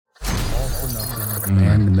The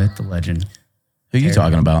man, the myth, the legend. Who you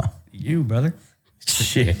talking about? You, brother.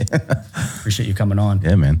 Shit. Appreciate you coming on.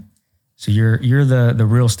 Yeah, man. So you're the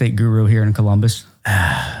real estate guru here in Columbus.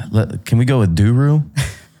 Can we go with Duru?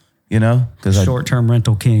 You know, because Short-term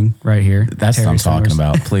rental king right here. That's Tarry what I'm Summers. talking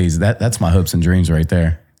about. Please, that's my hopes and dreams right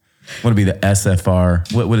there. I want to be the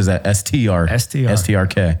SFR. What is that? STR.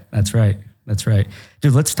 STRK. That's right. That's right.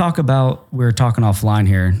 Dude, let's talk about, we were talking offline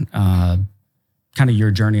here, kind of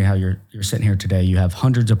your journey, how you're sitting here today. You have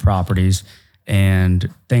hundreds of properties and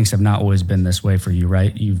things have not always been this way for you,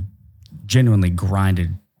 right? You've genuinely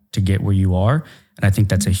grinded to get where you are. And I think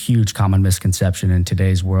that's a huge common misconception in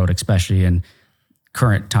today's world, especially in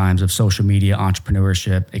current times of social media,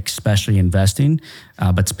 entrepreneurship, especially investing,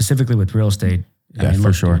 but specifically with real estate. Yeah,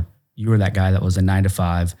 for sure. Dude, you were that guy that was a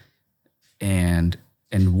 9-to-5 and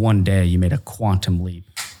in one day you made a quantum leap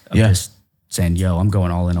of just saying, yo, I'm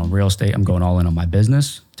going all in on real estate. I'm going all in on my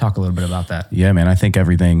business. Talk a little bit about that. Yeah, man. I think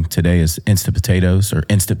everything today is instant potatoes or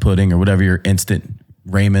instant pudding or whatever your instant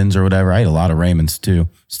Raymonds or whatever. I ate a lot of Raymonds too.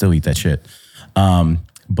 Still eat that shit.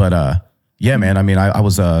 Yeah, man. I mean, I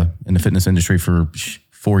was in the fitness industry for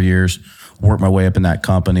 4 years, worked my way up in that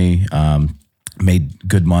company, made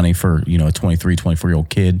good money for, you know, a 23, 24-year-old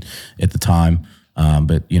kid at the time.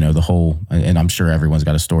 But, you know, the whole, and I'm sure everyone's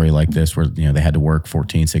got a story like this where, you know, they had to work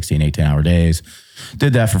 14, 16, 18-hour days.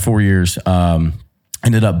 Did that for 4 years.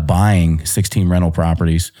 Ended up buying 16 rental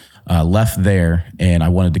properties, left there, and I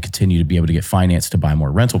wanted to continue to be able to get financed to buy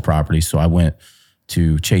more rental properties. So I went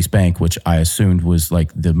to Chase Bank, which I assumed was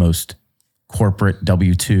like the most corporate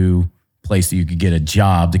W-2 place that you could get a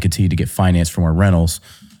job to continue to get financed for more rentals.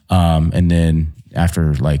 And then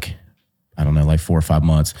after like 4 or 5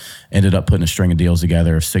 months, ended up putting a string of deals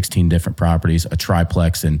together of 16 different properties, a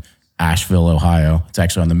triplex in Asheville, Ohio. It's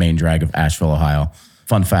actually on the main drag of Asheville, Ohio.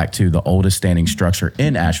 Fun fact too, the oldest standing structure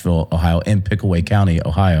in Asheville, Ohio, in Pickaway County,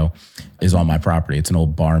 Ohio, is on my property. It's an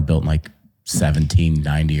old barn built in like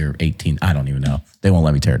 1790 or 18. I don't even know. They won't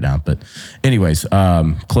let me tear it down. But anyways,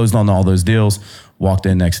 closed on all those deals, walked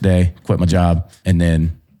in next day, quit my job. And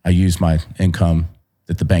then I used my income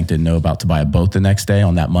that the bank didn't know about to buy a boat the next day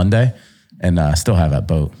on that Monday. And I still have that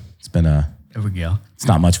boat. It's been There we go. It's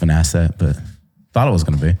not much of an asset, but thought it was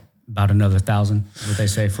going to be. About another 1,000, what they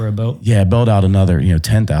say for a boat. Yeah, build out another,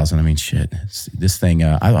 10,000. I mean, shit. This thing,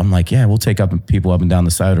 I'm like, yeah, we'll take people up and down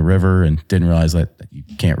the side of the river, and didn't realize that you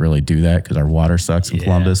can't really do that because our water sucks in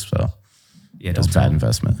Columbus. So yeah, it's a bad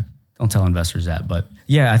investment. Don't tell investors that. But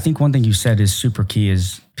yeah, I think one thing you said is super key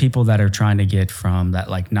is people that are trying to get from that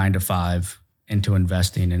like 9-to-5 into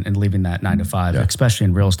investing and leaving that 9-to-5, especially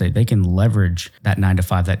in real estate, they can leverage that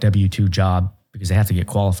 9-to-5, that W-2 job, because they have to get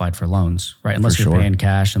qualified for loans, right? Unless you're paying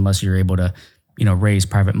cash, unless you're able to, raise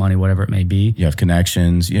private money, whatever it may be. You have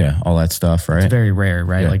connections, all that stuff, right? It's very rare,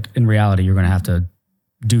 right? Like in reality, you're going to have to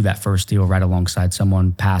do that first deal right alongside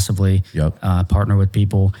someone passively, partner with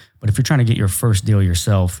people. But if you're trying to get your first deal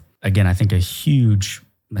yourself, again, I think a huge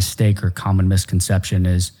mistake or common misconception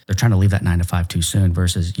is they're trying to leave that 9-to-5 too soon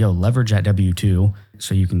versus, leverage that W-2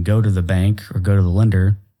 so you can go to the bank or go to the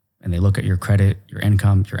lender and they look at your credit, your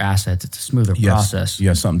income, your assets. It's a smoother process. You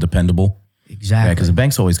have something dependable. Exactly. Yeah, because the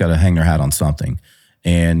bank's always got to hang their hat on something.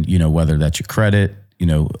 And, whether that's your credit,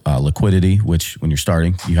 liquidity, which when you're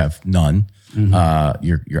starting, you have none. Mm-hmm.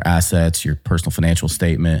 Your assets, your personal financial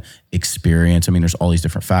statement, experience. I mean, there's all these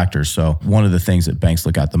different factors. So one of the things that banks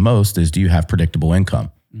look at the most is, do you have predictable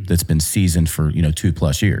income that's been seasoned for,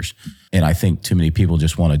 2+ years? And I think too many people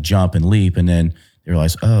just want to jump and leap. And then they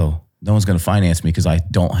realize, oh, no one's going to finance me because I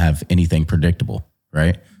don't have anything predictable,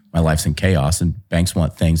 right? My life's in chaos, and banks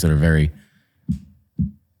want things that are very,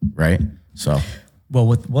 right? So, well,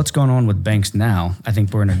 with what's going on with banks now, I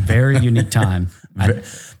think we're in a very unique time.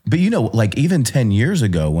 But even 10 years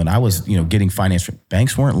ago when I was, getting financed,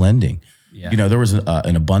 banks weren't lending. Yeah. There was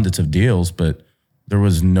an abundance of deals, but there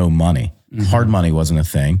was no money. Mm-hmm. Hard money wasn't a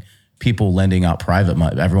thing. People lending out private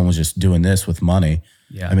money. Everyone was just doing this with money.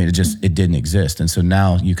 Yeah. I mean, it didn't exist. And so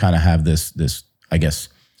now you kind of have this, I guess,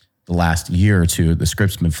 the last year or two, the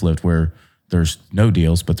script's been flipped where there's no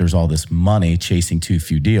deals, but there's all this money chasing too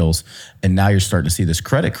few deals. And now you're starting to see this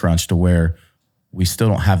credit crunch to where we still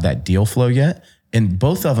don't have that deal flow yet. And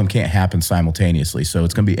both of them can't happen simultaneously. So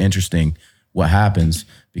it's going to be interesting what happens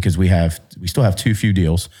because we still have too few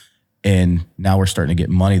deals. And now we're starting to get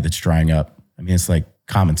money that's drying up. I mean, it's like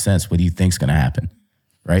common sense. What do you think's going to happen,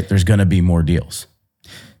 right? There's going to be more deals.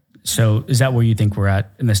 So is that where you think we're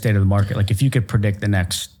at in the state of the market? Like if you could predict the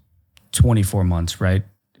next 24 months, right?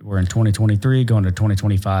 We're in 2023 going to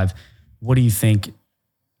 2025. What do you think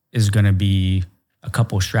is going to be a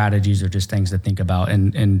couple strategies or just things to think about.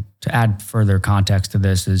 And to add further context to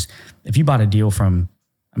this is if you bought a deal from,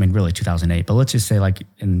 I mean, really 2008, but let's just say like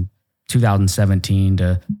in 2017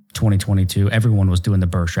 to 2022, everyone was doing the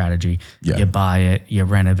BRRRR strategy. Yeah. You buy it, you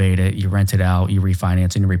renovate it, you rent it out, you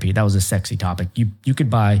refinance, and you repeat. That was a sexy topic. You could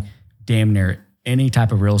buy damn near any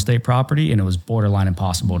type of real estate property, and it was borderline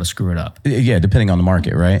impossible to screw it up. Yeah, depending on the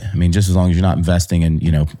market, right? I mean, just as long as you're not investing in,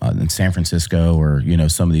 in San Francisco or,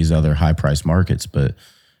 some of these other high price markets. But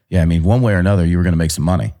yeah, I mean, one way or another, you were going to make some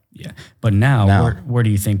money. Yeah. But now. Where do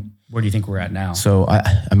you think we're at now? So,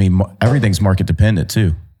 I mean, everyth's market dependent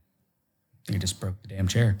too. I think I just broke the damn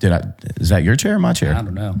chair. Is that your chair or my chair? I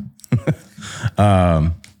don't know.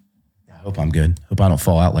 I hope I'm good. Hope I don't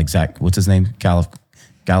fall out like Zach. What's his name?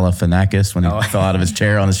 Galifianakis when he fell out of his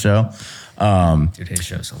chair on the show. Dude, his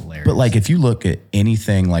show's hilarious. But like, if you look at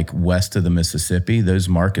anything like west of the Mississippi, those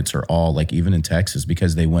markets are all like, even in Texas,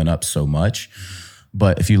 because they went up so much.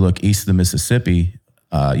 But if you look east of the Mississippi,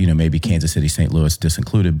 maybe Kansas City, St. Louis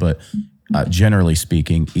disincluded, but generally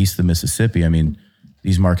speaking, east of the Mississippi, I mean,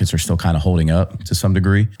 these markets are still kind of holding up to some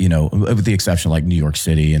degree, with the exception of like New York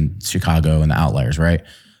City and Chicago and the outliers, right?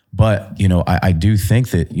 But, I do think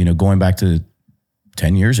that, going back to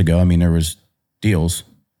 10 years ago, I mean, there was deals,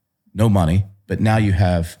 no money, but now you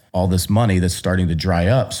have all this money that's starting to dry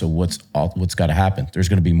up. So what's got to happen? There's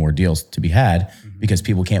going to be more deals to be had because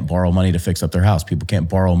people can't borrow money to fix up their house. People can't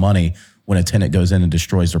borrow money when a tenant goes in and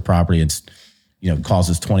destroys their property and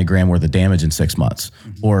causes 20 grand worth of damage in 6 months.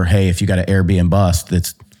 Or, hey, if you got an Airbnb bust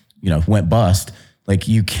that's, went bust, like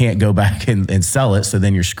you can't go back and sell it. So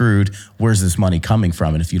then you're screwed. Where's this money coming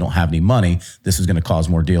from? And if you don't have any money, this is going to cause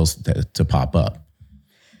more deals to pop up.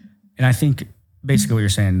 And I think basically what you're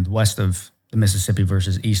saying, west of the Mississippi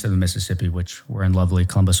versus east of the Mississippi, which we're in lovely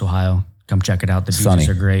Columbus, Ohio. Come check it out. The beaches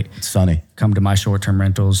are great. It's sunny. Come to my short-term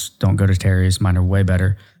rentals. Don't go to Terry's. Mine are way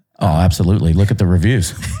better. Oh, absolutely. Look at the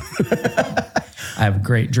reviews. I have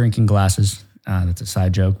great drinking glasses. That's a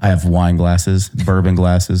side joke. I have wine glasses, bourbon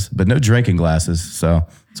glasses, but no drinking glasses. So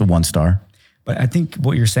it's a 1-star. But I think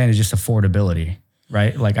what you're saying is just affordability,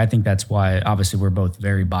 right? Like, I think that's why, obviously, we're both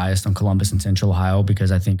very biased on Columbus and Central Ohio,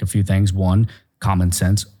 because I think a few things. One, common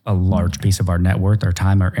sense, a large piece of our net worth, our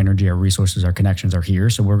time, our energy, our resources, our connections are here.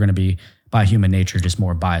 So we're going to be, by human nature, just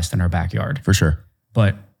more biased in our backyard. For sure.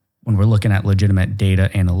 But when we're looking at legitimate data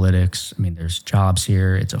analytics, I mean, there's jobs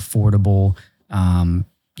here. It's affordable.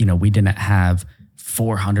 We didn't have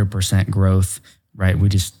 400% growth, right? We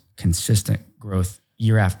just consistent growth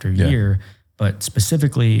year after year. But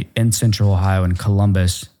specifically in Central Ohio and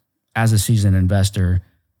Columbus, as a seasoned investor,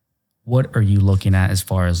 what are you looking at as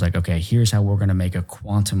far as like, okay, here's how we're going to make a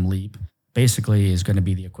quantum leap? Basically is going to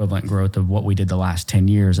be the equivalent growth of what we did the last 10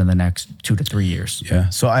 years in the next 2 to 3 years. Yeah.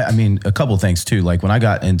 So I mean, a couple of things too. Like when I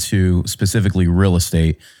got into specifically real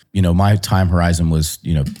estate, my time horizon was,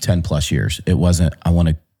 10 plus years. It wasn't, I want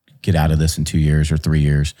to get out of this in 2 years or 3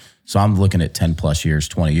 years. So I'm looking at 10 plus years,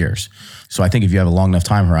 20 years. So I think if you have a long enough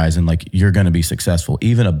time horizon, like you're going to be successful.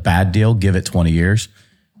 Even a bad deal, give it 20 years,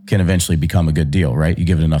 can eventually become a good deal, right? You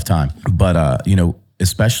give it enough time. But,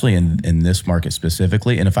 especially in this market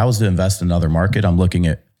specifically, and if I was to invest in another market, I'm looking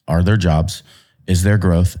at, are there jobs? Is there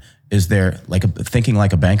growth? Is there thinking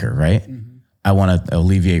like a banker, right? Mm-hmm. I want to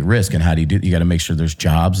alleviate risk. And how do? You got to make sure there's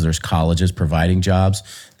jobs, there's colleges providing jobs.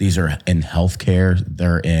 These are in healthcare,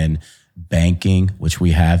 they're in banking, which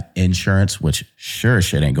we have, insurance, which sure as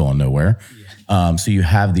shit ain't going nowhere. Yeah. So you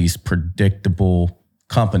have these predictable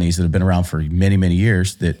companies that have been around for many, many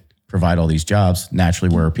years that provide all these jobs.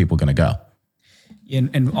 Naturally, where are people going to go?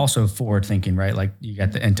 And also forward thinking, right? Like you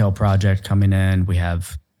got the Intel project coming in. We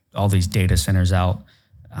have all these data centers out,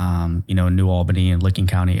 in New Albany and Licking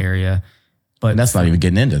County area. But and that's not even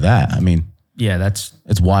getting into that. I mean, yeah,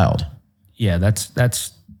 it's wild. Yeah,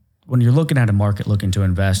 that's when you're looking at a market looking to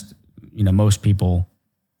invest, most people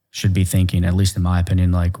should be thinking, at least in my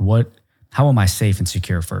opinion, like how am I safe and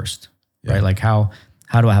secure first? Yeah. Right? Like how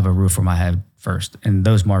do I have a roof over my head first? And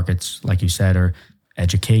those markets, like you said, are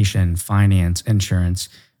education, finance, insurance,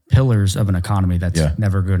 pillars of an economy that's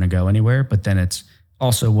never going to go anywhere. But then it's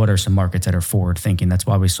also, what are some markets that are forward thinking? That's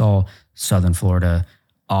why we saw Southern Florida,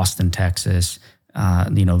 Austin, Texas,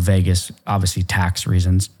 Vegas, obviously tax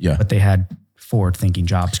reasons, but they had forward thinking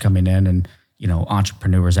jobs coming in and,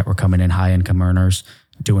 entrepreneurs that were coming in, high income earners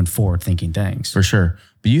doing forward thinking things. For sure.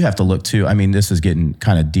 But you have to look too. I mean, this is getting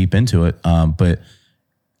kind of deep into it, but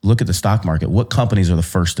look at the stock market. What companies are the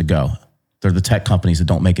first to go? They're the tech companies that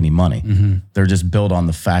don't make any money. Mm-hmm. They're just built on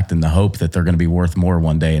the fact and the hope that they're going to be worth more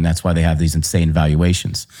one day. And that's why they have these insane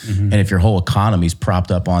valuations. Mm-hmm. And if your whole economy is propped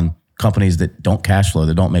up on companies that don't cash flow,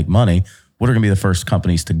 that don't make money, what are going to be the first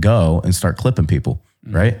companies to go and start clipping people,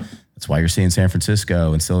 right? That's why you're seeing San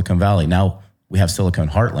Francisco and Silicon Valley. Now we have Silicon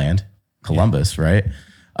Heartland, Columbus, right?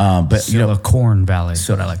 But Silicon Valley is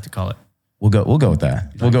what I like to call it. We'll go with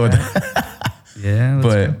that. We'll go with that. Yeah.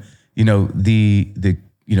 But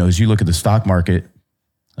as you look at the stock market,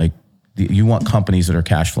 like you want companies that are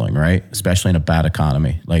cash flowing, right? Especially in a bad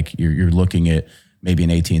economy. Like you're looking at maybe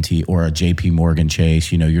an AT&T or a JP Morgan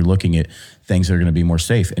Chase, you're looking at things that are going to be more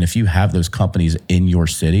safe. And if you have those companies in your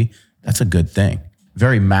city, that's a good thing.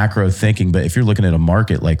 Very macro thinking, but if you're looking at a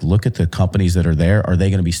market, like look at the companies that are there. Are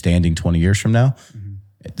they going to be standing 20 years from now?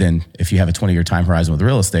 Then if you have a 20-year time horizon with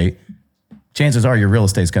real estate, chances are your real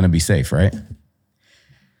estate is going to be safe, right?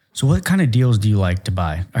 So what kind of deals do you like to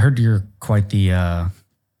buy? I heard you're quite the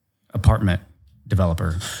apartment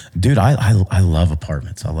developer. Dude, I love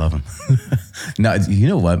apartments. I love them. No, you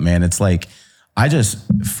know what, man? It's like,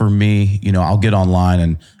 for me, I'll get online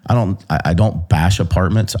and I don't bash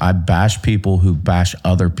apartments. I bash people who bash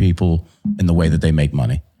other people in the way that they make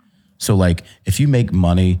money. So like, if you make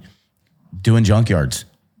money doing junkyards,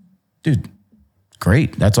 dude,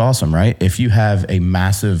 great. That's awesome, right? If you have a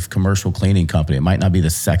massive commercial cleaning company, it might not be the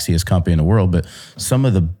sexiest company in the world, but some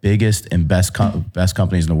of the biggest and best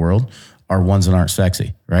companies in the world are ones that aren't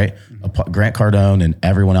sexy, right? Grant Cardone and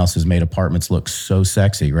everyone else has made apartments look so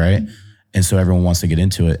sexy, right? And so everyone wants to get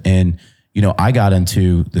into it. And, I got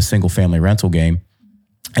into the single family rental game,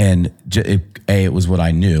 and it was what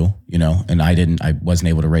I knew, and I wasn't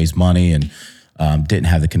able to raise money and didn't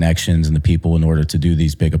have the connections and the people in order to do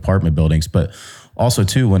these big apartment buildings. But also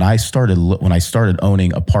too, when I started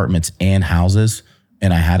owning apartments and houses,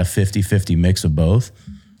 and I had a 50-50 mix of both,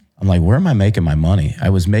 I'm like, where am I making my money?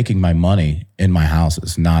 I was making my money in my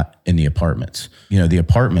houses, not in the apartments. The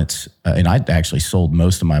apartments, and I actually sold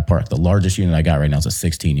most of my apartments. The largest unit I got right now is a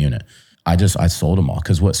 16 unit. I sold them all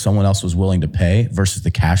because what someone else was willing to pay versus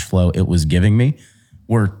the cash flow it was giving me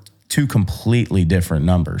were two completely different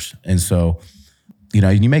numbers. And so,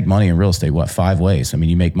 you make money in real estate, 5 ways? I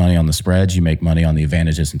mean, you make money on the spreads, you make money on the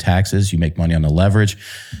advantages and taxes, you make money on the leverage,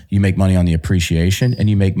 you make money on the appreciation, and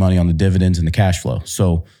you make money on the dividends and the cash flow.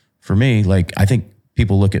 So for me, like, I think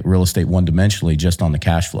people look at real estate one-dimensionally just on the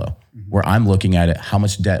cash flow, where I'm looking at it, how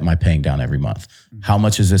much debt am I paying down every month? How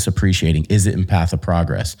much is this appreciating? Is it in path of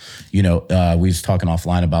progress? We was talking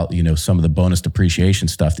offline about, some of the bonus depreciation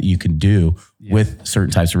stuff that you can do with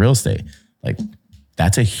certain types of real estate. Like,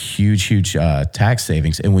 that's a huge, huge tax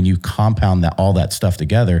savings. And when you compound all that stuff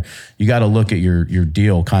together, you got to look at your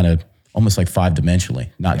deal kind of almost like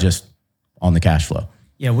 5-dimensionally, not just on the cash flow.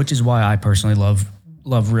 Yeah, which is why I personally love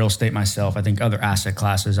real estate myself. I think other asset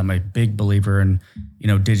classes, I'm a big believer in,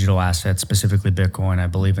 digital assets, specifically Bitcoin. I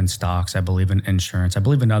believe in stocks. I believe in insurance. I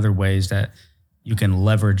believe in other ways that you can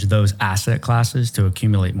leverage those asset classes to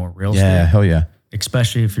accumulate more real estate. Yeah, hell yeah.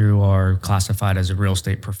 Especially if you are classified as a real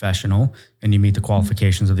estate professional and you meet the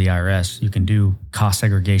qualifications of the IRS. You can do cost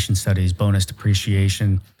segregation studies, bonus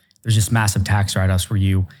depreciation. There's just massive tax write-offs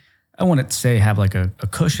where I wouldn't say have like a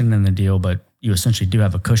cushion in the deal, but you essentially do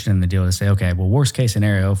have a cushion in the deal to say, okay, well, worst case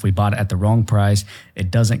scenario, if we bought it at the wrong price,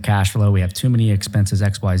 it doesn't cash flow, we have too many expenses,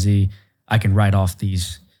 X, Y, Z, I can write off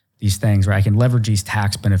these things, right? I can leverage these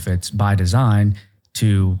tax benefits by design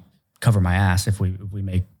to cover my ass if we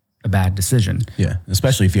make a bad decision. Yeah,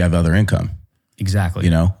 especially if you have other income. Exactly.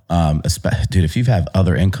 Dude, if you have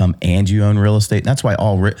other income and you own real estate, that's why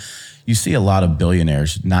you see a lot of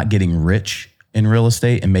billionaires not getting rich in real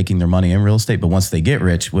estate and making their money in real estate. But once they get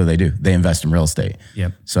rich, what do? They invest in real estate.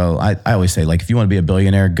 Yep. So I always say, like, if you want to be a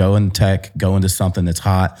billionaire, go in tech, go into something that's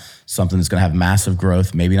hot, something that's going to have massive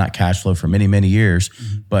growth, maybe not cash flow for many, many years,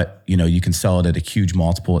 but you can sell it at a huge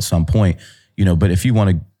multiple at some point, but if you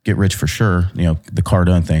want to get rich for sure, the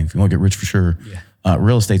Cardone thing, if you want to get rich for sure,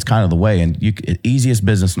 real estate's kind of the way. And easiest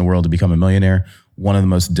business in the world to become a millionaire, one of the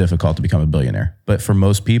most difficult to become a billionaire. But for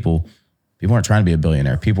most people aren't trying to be a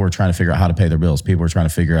billionaire. People are trying to figure out how to pay their bills. People are trying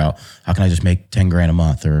to figure out, how can I just make 10 grand a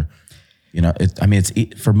month? Or,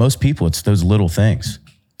 for most people, it's those little things.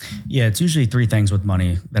 Yeah, it's usually 3 things with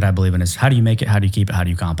money that I believe in is how do you make it, how do you keep it, how do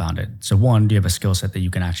you compound it? So 1, do you have a skill set that you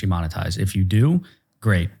can actually monetize? If you do,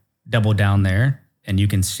 great. Double down there and you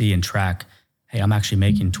can see and track, hey, I'm actually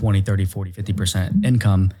making 20, 30, 40, 50%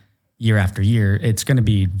 income year after year. It's going to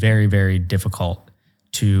be very, very difficult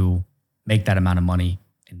to make that amount of money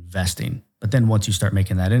investing. But then once you start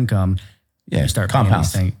making that income, you start paying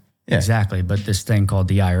these things. Yeah. Exactly. But this thing called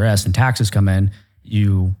the IRS and taxes come in,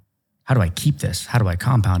 how do I keep this? How do I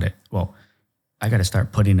compound it? Well, I got to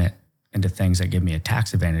start putting it into things that give me a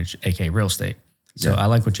tax advantage, aka real estate. So I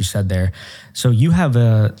like what you said there. So you have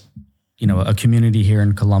a community here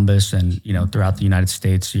in Columbus and, throughout the United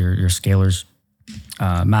States, your Scalers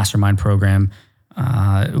mastermind program.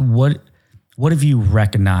 What have you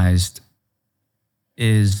recognized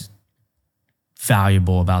is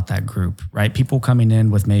valuable about that group, right? People coming in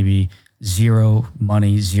with maybe zero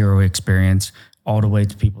money, zero experience, all the way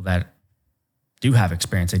to people that do have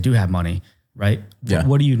experience, they do have money, right? Yeah.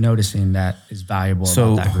 What are you noticing that is valuable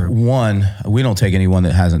about that group? One, we don't take anyone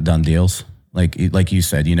that hasn't done deals. Like you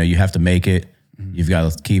said, you have to make it, you've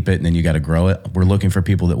got to keep it, and then you got to grow it. We're looking for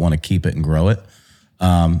people that want to keep it and grow it.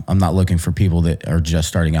 I'm not looking for people that are just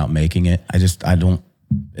starting out making it.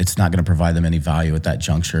 It's not going to provide them any value at that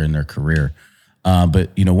juncture in their career. But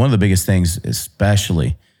one of the biggest things,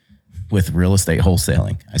 especially with real estate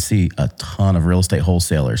wholesaling, I see a ton of real estate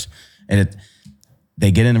wholesalers, and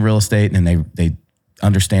they get into real estate and they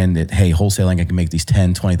understand that, hey, wholesaling, I can make these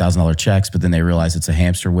 $10,000, $20,000 checks, but then they realize it's a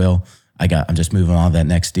hamster wheel. I'm just moving on to that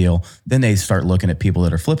next deal. Then they start looking at people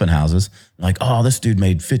that are flipping houses, like, oh, this dude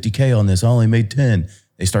made 50K on this, I only made 10.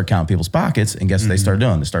 They start counting people's pockets, and guess what they start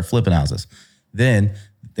doing? They start flipping houses. Then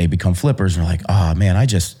they become flippers and are like, oh man, I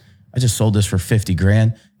just sold this for 50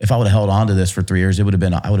 grand. If I would have held on to this for 3 years, I would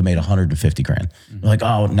have made 150 grand. They're like,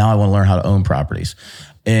 oh, now I want to learn how to own properties.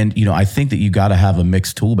 And, I think that you got to have a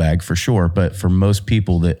mixed tool bag for sure. But for most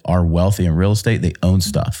people that are wealthy in real estate, they own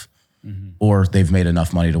stuff. Or they've made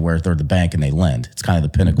enough money to where they're the bank and they lend. It's kind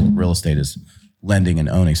of the pinnacle of real estate is lending and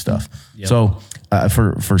owning stuff. Yep. So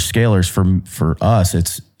for Scalers, for us,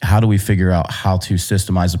 it's how do we figure out how to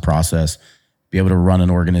systemize the process, be able to run an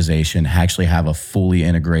organization, actually have a fully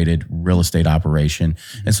integrated real estate operation.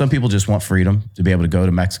 And some people just want freedom to be able to go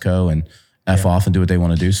to Mexico and F off and do what they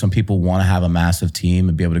want to do. Some people want to have a massive team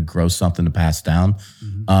and be able to grow something to pass down.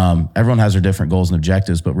 Everyone has their different goals and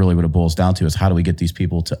objectives, but really what it boils down to is how do we get these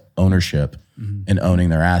people to ownership and owning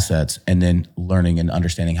their assets, and then learning and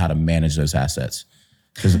understanding how to manage those assets.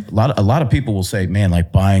 Because a lot of people will say, man,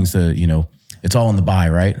 like buying's it's all in the buy,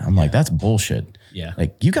 right? I'm like, that's bullshit. Yeah.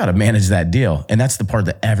 Like you got to manage that deal. And that's the part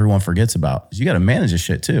that everyone forgets about is you got to manage this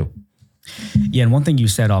shit too. Yeah. And one thing you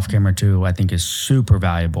said off camera too, I think is super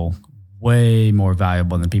valuable, way more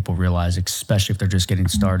valuable than people realize, especially if they're just getting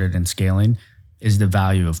started and scaling, is the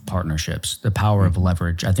value of partnerships, the power of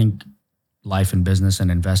leverage. I think life and business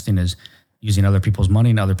and investing is using other people's money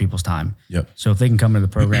and other people's time. Yep. So if they can come into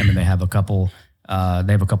the program and they have a couple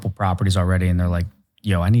properties already and they're like,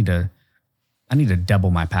 yo, I need to double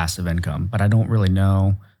my passive income, but I don't really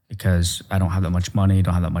know because I don't have that much money,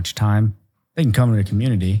 don't have that much time. They can come to the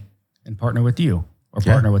community and partner with you or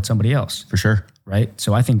partner with somebody else. For sure. Right?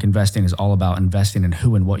 So I think investing is all about investing in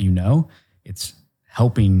who and what you know. It's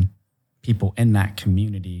helping people in that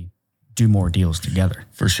community do more deals together.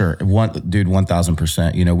 For sure.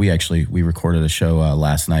 1,000%. We recorded a show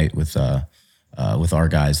last night with our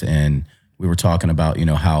guys, and we were talking about,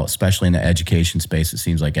 how, especially in the education space, it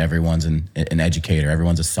seems like everyone's an educator.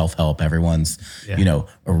 Everyone's a self-help. Everyone's, a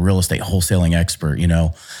real estate wholesaling expert,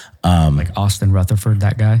 like Austin Rutherford,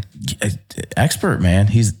 that guy. Expert, man.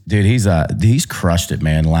 He's crushed it,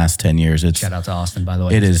 man. The last 10 years. Shout out to Austin, by the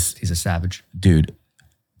way. He's a savage. Dude,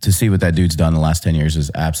 to see what that dude's done in the last 10 years is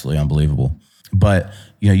absolutely unbelievable. But,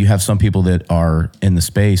 you have some people that are in the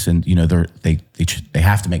space and, they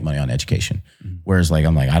have to make money on education. Whereas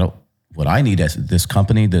I'm like, what I need as this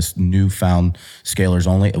company, this newfound Scalers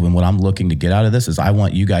Only, when what I'm looking to get out of this is I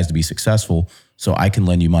want you guys to be successful so I can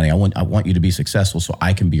lend you money. I want you to be successful so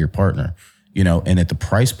I can be your partner, and at the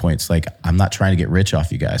price points, like I'm not trying to get rich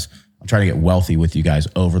off you guys. I'm trying to get wealthy with you guys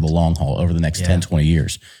over the long haul, over the next 10, 20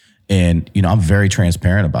 years. And, I'm very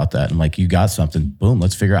transparent about that. I'm like, you got something, boom,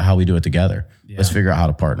 let's figure out how we do it together. Yeah. Let's figure out how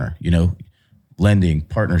to partner, lending,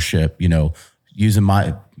 partnership,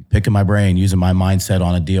 picking my brain, using my mindset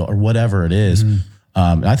on a deal or whatever it is.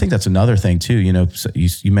 And I think that's another thing too.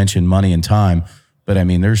 You mentioned money and time, but I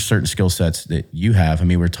mean, there's certain skill sets that you have. I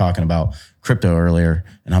mean, we were talking about crypto earlier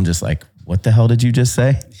and I'm just like, what the hell did you just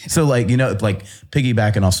say? So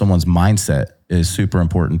piggybacking off someone's mindset is super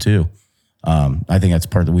important too. I think that's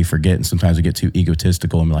part that we forget. And sometimes we get too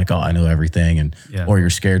egotistical and we're like, oh, I know everything. Or you're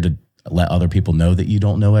scared to let other people know that you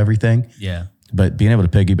don't know everything. Yeah. But being able to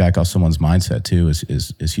piggyback off someone's mindset too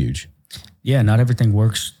is huge. Yeah, not everything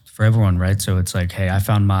works for everyone, right? So it's like, hey, I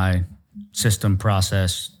found my system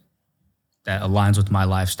process that aligns with my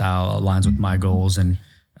lifestyle, aligns with my goals, and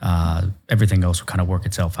everything else will kind of work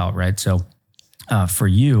itself out, right? So for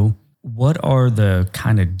you, what are the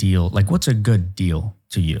kind of deal, what's a good deal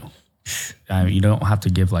to you? You don't have to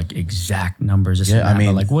give exact numbers.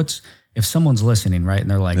 But if someone's listening, right, and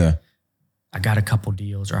they're like, I got a couple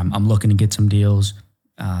deals, or I'm looking to get some deals.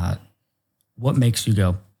 What makes you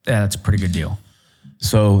go, yeah, that's a pretty good deal?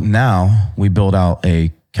 So now we build out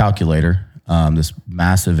a calculator, this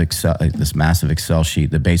massive Excel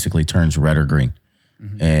sheet that basically turns red or green.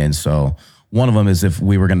 And so one of them is if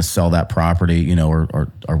we were going to sell that property, you know,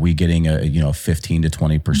 or are we getting a 15 to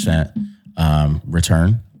 20%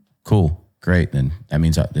 return? Cool, great. And that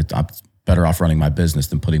means I'm better off running my business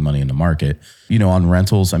than putting money in the market. You know, on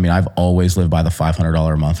rentals, I mean, I've always lived by the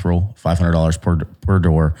 $500 a month rule, $500 per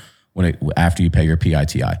door after you pay your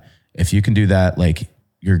PITI. If you can do that, like,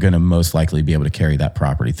 you're going to most likely be able to carry that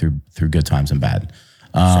property through good times and bad.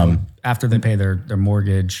 So after they pay their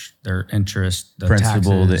mortgage, their interest, the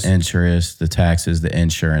principal, taxes, the interest, the taxes, the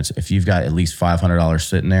insurance, if you've got at least $500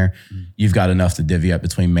 sitting there, you've got enough to divvy up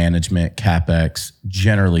between management, CapEx,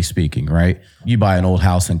 generally speaking, right? You buy an old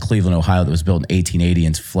house in Cleveland, Ohio that was built in 1880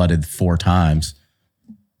 and flooded 4 times.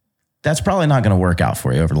 That's probably not going to work out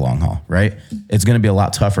for you over the long haul, right? It's going to be a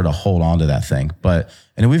lot tougher to hold on to that thing.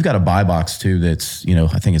 And we've got a buy box too that's, you know,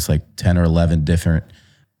 I think it's like 10 or 11 different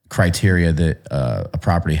criteria that a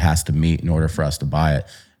property has to meet in order for us to buy it.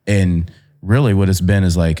 And really what it's been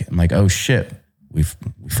is like, I'm like, oh shit, we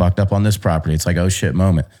fucked up on this property. It's like, oh shit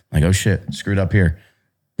moment. I'm like, oh shit, screwed up here.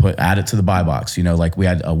 Add it to the buy box. You know, like we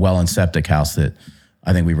had a well and septic house that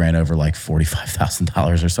I think we ran over like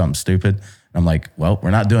 $45,000 or something stupid. And I'm like, well,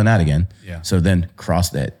 we're not doing that again. Yeah. So then cross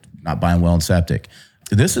that, not buying well and septic.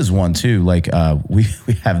 This is one too. Like we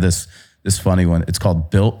have this funny one. It's called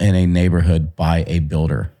built in a neighborhood by a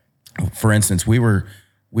builder. For instance, we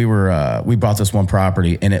bought this one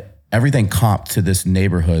property and everything comped to this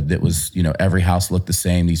neighborhood that was, you know, every house looked the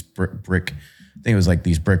same. These brick, I think it was like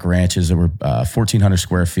these brick ranches that were 1,400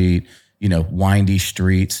 square feet, you know, windy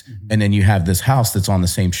streets. And then you have this house that's on the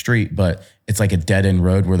same street, but it's like a dead end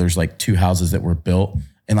road where there's like 2 houses that were built.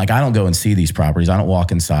 And like, I don't go and see these properties. I don't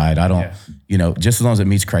walk inside. I don't, you know, just as long as it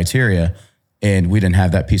meets criteria. And we didn't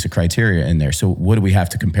have that piece of criteria in there. So what do we have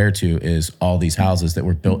to compare to is all these houses that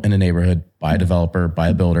were built in a neighborhood by a developer, by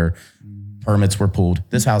a builder. Permits were pulled.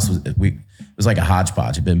 This house was like a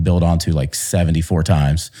hodgepodge. It had been built onto like 74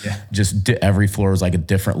 times. Yeah. Just every floor was like a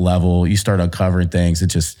different level. You start uncovering things.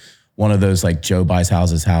 It's just one of those like Joe buys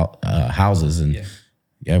houses. And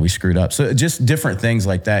we screwed up. So just different things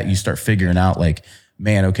like that. You start figuring out like,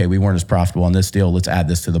 man, okay, we weren't as profitable on this deal. Let's add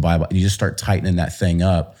this to the Bible. You just start tightening that thing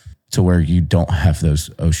up to where you don't have those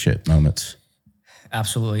oh shit moments.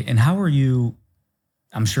 Absolutely. And how are you,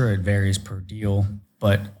 I'm sure it varies per deal,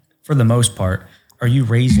 but for the most part, are you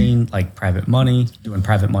raising like private money, doing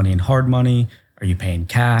private money and hard money? Are you paying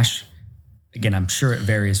cash? Again, I'm sure it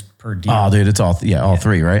varies per deal. Oh, dude, it's all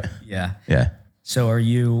three, right? Yeah. Yeah. So are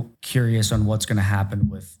you curious on what's going to happen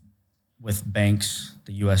with banks,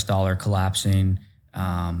 the US dollar collapsing?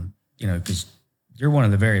 You know, because you're one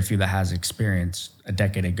of the very few that has experience a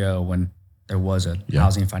decade ago when there was a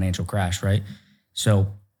housing financial crash, right?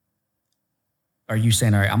 So are you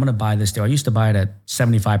saying, all right, I'm going to buy this deal. I used to buy it at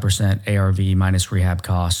 75% ARV minus rehab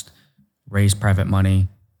cost, raise private money,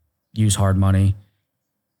 use hard money,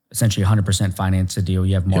 essentially 100% finance the deal.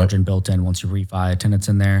 You have margin built in once you refi, tenants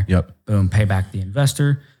in there. Boom, pay back the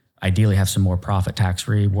investor. Ideally have some more profit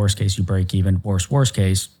tax-free. Worst case, you break even. Worst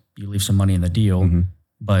case, you leave some money in the deal,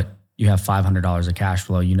 but you have $500 of cash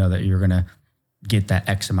flow. You know that you're going to get that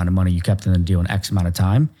X amount of money you kept in the deal in X amount of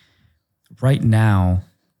time. Right now,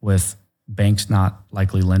 with banks not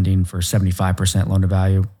likely lending for 75% loan to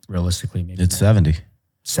value, realistically, maybe it's 70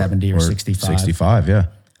 or 65. 65, yeah.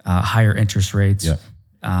 Higher interest rates.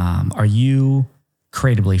 Are you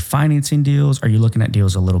creatively financing deals? Are you looking at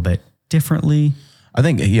deals a little bit differently? I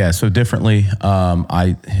think, so differently.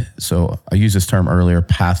 I used this term earlier,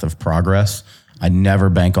 path of progress. I never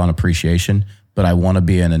bank on appreciation, but I want to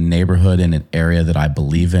be in a neighborhood in an area that I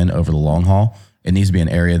believe in over the long haul. It needs to be an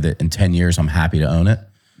area that in 10 years, I'm happy to own it.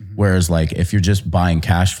 Whereas like, if you're just buying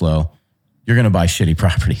cash flow, you're going to buy shitty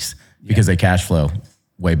properties because they cash flow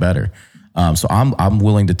way better. So I'm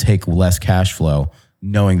willing to take less cash flow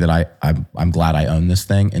knowing that I'm glad I own this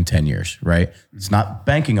thing in 10 years, right? It's not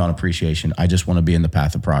banking on appreciation. I just want to be in the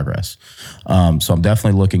path of progress. So I'm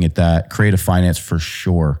definitely looking at that. Creative finance for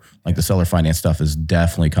sure. Like the seller finance stuff is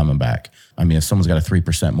definitely coming back. I mean, if someone's got a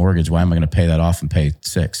 3% mortgage, why am I going to pay that off and pay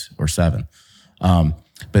 6 or 7?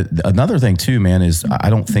 But another thing too, man, is I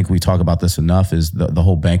don't think we talk about this enough is the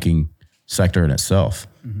whole banking sector in itself.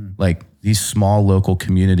 Like these small local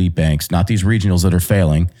community banks, not these regionals that are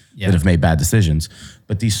failing, that have made bad decisions,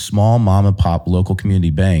 but these small mom and pop local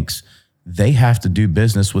community banks, they have to do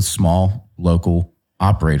business with small local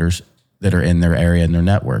operators that are in their area and their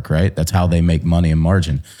network, right? That's how they make money and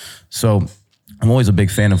margin. So I'm always a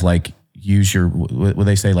big fan of like, use your, what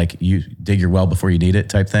they say, like you dig your well before you need it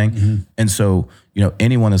type thing. And so,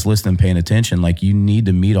 anyone that's listening, paying attention, like you need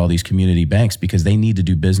to meet all these community banks because they need to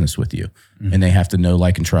do business with you and they have to know,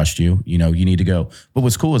 like, and trust you. You need to go. But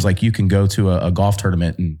what's cool is like you can go to a golf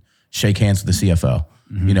tournament and shake hands with the CFO.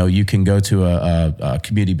 You can go to a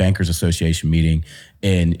Community Bankers Association meeting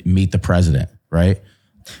and meet the president, right?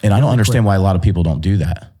 And I don't understand why a lot of people don't do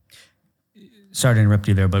that. Sorry to interrupt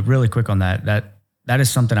you there, but really quick on that is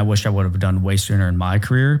something I wish I would have done way sooner in my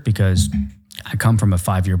career because I come from a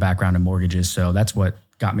 5-year background in mortgages. So that's what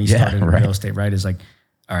got me started in real estate, right? Is like,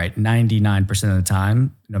 all right, 99% of the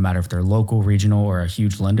time, no matter if they're local, regional, or a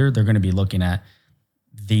huge lender, they're going to be looking at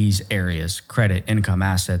these areas: credit, income,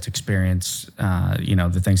 assets, experience,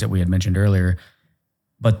 the things that we had mentioned earlier.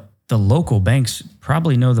 But the local banks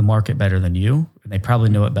probably know the market better than you. They probably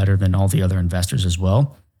know it better than all the other investors as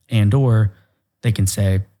well. And or they can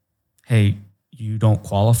say, hey, you don't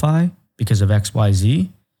qualify because of XYZ.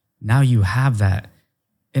 Now you have that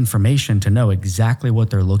information to know exactly what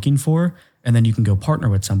they're looking for. And then you can go partner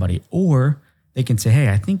with somebody. Or they can say, hey,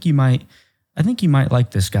 I think you might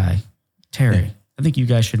like this guy, Terry. Yeah. I think you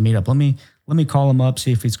guys should meet up. Let me call him up,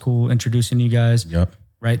 see if he's cool introducing you guys. Yep.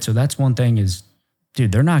 Right. So that's one thing is,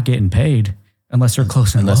 dude, they're not getting paid unless they're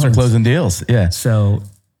closing they're closing deals. Yeah. So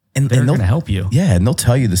they're going to help you. Yeah. And they'll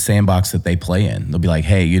tell you the sandbox that they play in. They'll be like,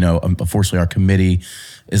 hey, unfortunately our committee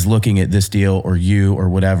is looking at this deal or you or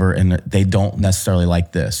whatever, and they don't necessarily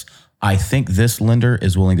like this. I think this lender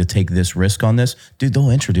is willing to take this risk on this. Dude,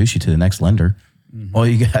 they'll introduce you to the next lender. All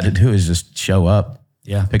you got to do is just show up.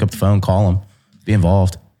 Yeah. Pick up the phone, call them, be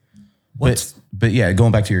involved. But yeah,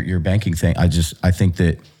 going back to your banking thing, I think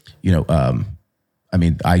that,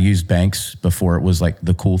 I used banks before it was like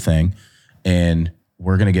the cool thing, and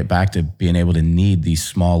we're going to get back to being able to need these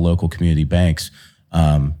small local community banks.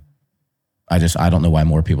 I don't know why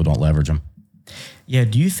more people don't leverage them. Yeah.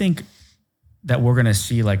 Do you think that we're going to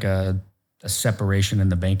see like a separation in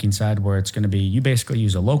the banking side where it's going to be, you basically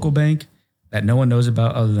use a local bank that no one knows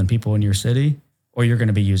about other than people in your city, or you're going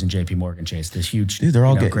to be using JP Morgan Chase, this huge, dude, they're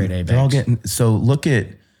all getting grade A banks. They're all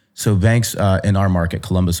getting, so banks in our market,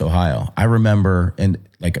 Columbus, Ohio, I remember, and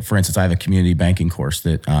like, for instance, I have a community banking course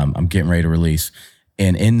that I'm getting ready to release.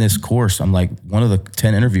 And in this course, I'm like, one of the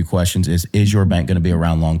 10 interview questions is your bank going to be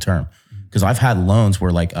around long-term? Because I've had loans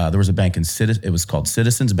where like, there was a bank it was called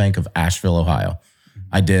Citizens Bank of Asheville, Ohio.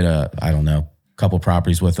 I did a couple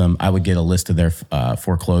properties with them. I would get a list of their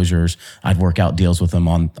foreclosures. I'd work out deals with them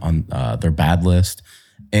on their bad list.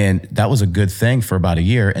 And that was a good thing for about a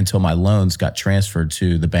year until my loans got transferred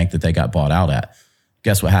to the bank that they got bought out at.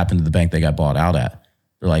 Guess what happened to the bank they got bought out at?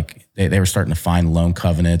 They're like, they were starting to find loan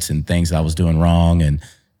covenants and things that I was doing wrong and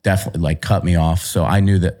definitely like cut me off. So I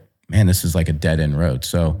knew that, man, this is like a dead end road.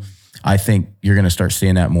 So I think you're going to start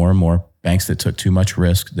seeing that more and more. Banks that took too much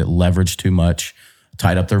risk, that leveraged too much,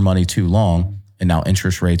 tied up their money too long. And now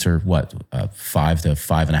interest rates are 5 to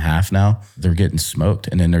 5.5 now. They're getting smoked,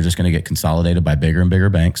 and then they're just going to get consolidated by bigger and bigger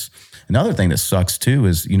banks. Another thing that sucks too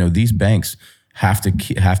is these banks have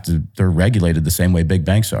to they're regulated the same way big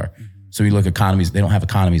banks are. So you look at economies, they don't have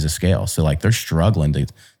economies of scale. So like they're struggling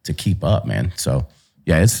to keep up, man. So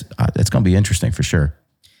yeah, it's going to be interesting for sure.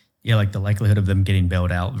 Yeah, like the likelihood of them getting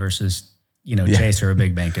bailed out versus Chase or a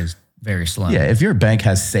big bank is very slim. Yeah, if your bank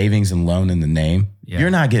has savings and loan in the name, you're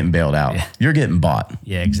not getting bailed out. Yeah. You're getting bought.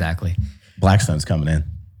 Yeah, exactly. Blackstone's coming in.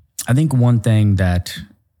 I think one thing that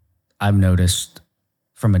I've noticed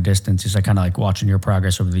from a distance is I kind of like watching your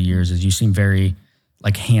progress over the years is you seem very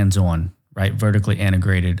like hands-on, right? Vertically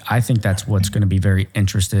integrated. I think that's what's going to be very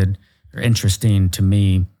interesting to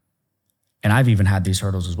me. And I've even had these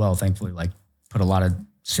hurdles as well, thankfully, like put a lot of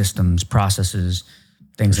systems, processes,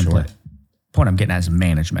 things in place. Point I'm getting at is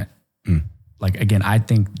management. Like, again, I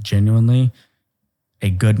think genuinely a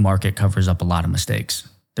good market covers up a lot of mistakes.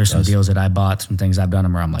 There's some deals that I bought, some things I've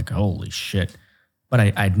done where I'm like, holy shit. But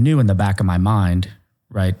I knew in the back of my mind,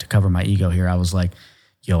 right, to cover my ego here, I was like,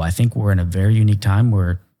 I think we're in a very unique time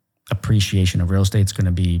where appreciation of real estate is going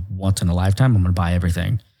to be once in a lifetime. I'm going to buy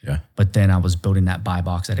everything. Yeah. But then I was building that buy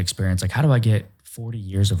box, that experience. Like, how do I get 40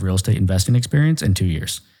 years of real estate investing experience in 2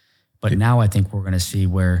 years? But now I think we're going to see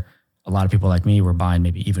where a lot of people like me were buying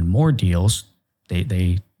maybe even more deals.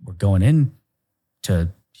 They were going in to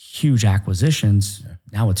huge acquisitions. Yeah.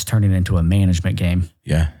 Now it's turning into a management game.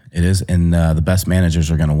 Yeah, it is. And the best managers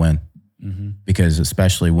are going to win. Because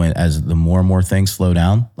especially as the more and more things slow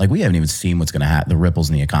down, like we haven't even seen what's going to happen, the ripples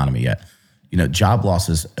in the economy yet. Job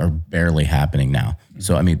losses are barely happening now.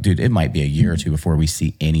 So, I mean, dude, it might be a year or two before we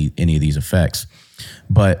see any of these effects.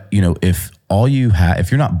 But, if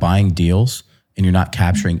you're not buying deals and you're not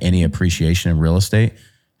capturing any appreciation in real estate,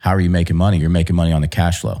 how are you making money? You're making money on the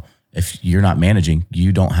cash flow. If you're not managing,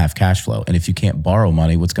 you don't have cash flow. And if you can't borrow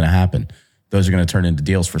money, what's going to happen? Those are going to turn into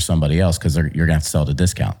deals for somebody else because you're going to have to sell at a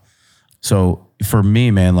discount. So for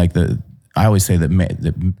me, man, like I always say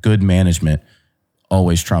that good management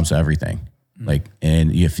always trumps everything. Like,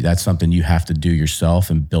 and if that's something you have to do yourself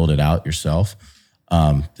and build it out yourself,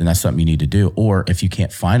 then that's something you need to do. Or if you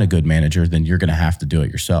can't find a good manager, then you're going to have to do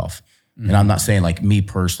it yourself. And I'm not saying like me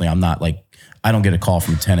personally, I'm not like, I don't get a call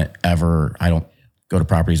from a tenant ever. I don't go to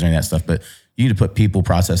properties or any of that stuff, but you need to put people,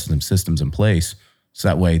 processes, and systems in place. So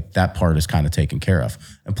that way that part is kind of taken care of.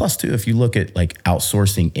 And plus too, if you look at like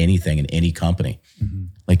outsourcing anything in any company,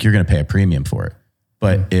 like you're going to pay a premium for it.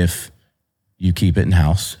 But if you keep it in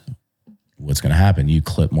house, what's going to happen? You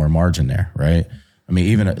clip more margin there, right? I mean,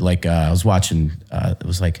 even like I was watching, it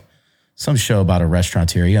was like some show about a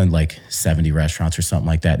restaurateur. He owned like 70 restaurants or something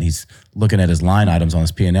like that. And he's looking at his line items on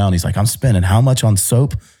his P&L and he's like, I'm spending how much on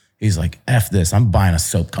soap? He's like, F this, I'm buying a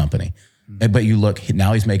soap company. But you look,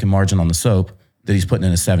 now he's making margin on the soap that he's putting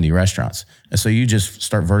in his 70 restaurants. And so you just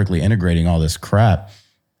start vertically integrating all this crap.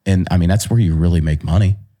 And I mean, that's where you really make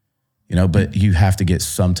money, you know, but you have to get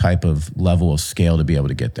some type of level of scale to be able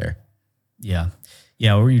to get there. Yeah.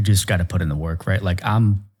 Yeah. Or you just got to put in the work, right? Like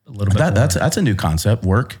I'm a little bit. That's a new concept,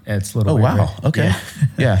 work. It's a little weird, wow. Right? Okay.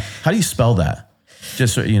 Yeah. How do you spell that?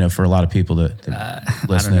 Just, you know, for a lot of people that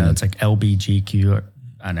listen. I don't know. It's like LBGQ or,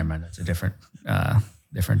 never mind. That's a different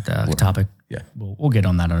topic. Yeah. We'll get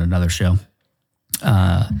on that on another show.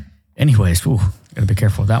 Anyways, gotta be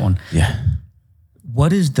careful with that one. Yeah.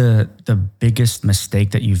 What is the biggest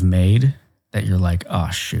mistake that you've made that you're like, oh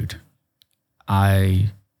shoot,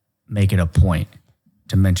 I make it a point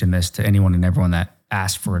to mention this to anyone and everyone that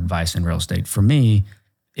asks for advice in real estate? For me,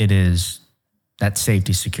 it is that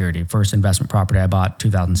safety security. First investment property I bought,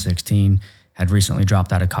 2016, had recently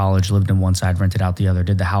dropped out of college, lived in one side, rented out the other,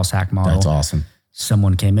 did the house hack model. That's awesome.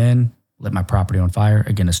 Someone came in, lit my property on fire.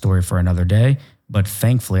 Again, a story for another day. But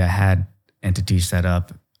thankfully I had entities set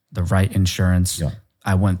up, the right insurance. Yeah.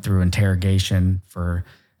 I went through interrogation for,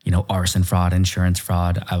 arson fraud, insurance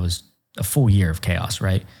fraud. I was a full year of chaos,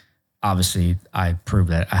 right? Obviously I proved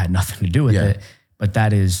that I had nothing to do with it, but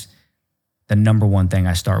that is the number one thing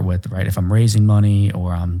I start with, right? If I'm raising money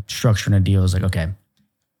or I'm structuring a deal, is like, okay,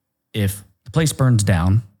 if the place burns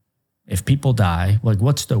down, if people die, like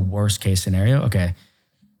what's the worst case scenario? Okay.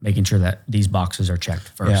 Making sure that these boxes are checked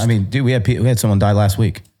first. Yeah, I mean, dude, we had someone die last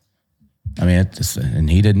week. I mean, and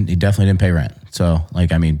he definitely didn't pay rent. So,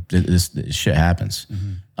 like, I mean, this shit happens.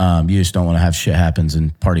 You just don't want to have shit happens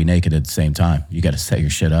and party naked at the same time. You got to set your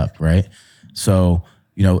shit up, right? So,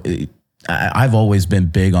 I've always been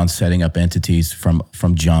big on setting up entities from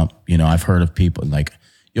jump. I've heard of people, like,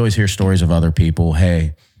 you always hear stories of other people.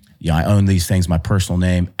 Hey, I own these things, my personal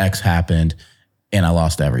name, X happened, and I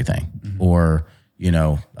lost everything. Or,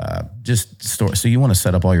 just store. So you want to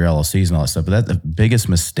set up all your LLCs and all that stuff. But the biggest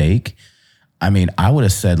mistake, I mean, I would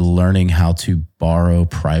have said learning how to borrow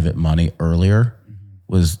private money earlier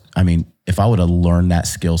was, I mean, if I would have learned that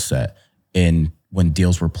skill set when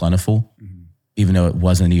deals were plentiful, even though it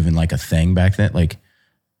wasn't even like a thing back then, like,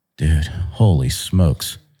 dude, holy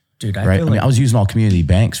smokes. Dude, I was using all community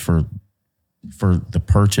banks for the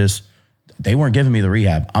purchase. They weren't giving me the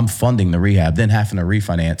rehab. I'm funding the rehab, then having to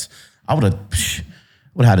refinance. I would have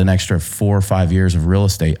had an extra 4 or 5 years of real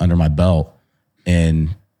estate under my belt,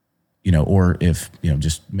 and or if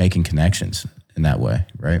just making connections in that way,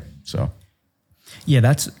 right? So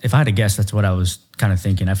yeah, if I had to guess, that's what I was kind of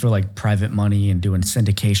thinking. I feel like private money and doing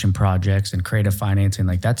syndication projects and creative financing,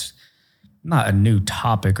 like that's not a new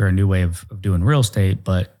topic or a new way of doing real estate,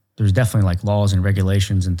 but there's definitely like laws and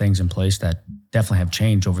regulations and things in place that definitely have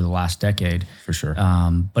changed over the last decade. For sure.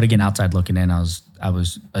 But again, outside looking in, I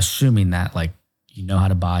was assuming that like, how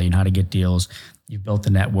to buy, how to get deals, you've built the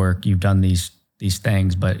network, you've done these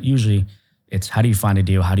things, but usually it's how do you find a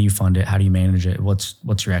deal? How do you fund it? How do you manage it? What's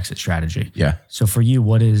your exit strategy? Yeah. So for you,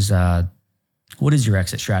 what is your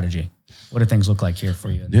exit strategy? What do things look like here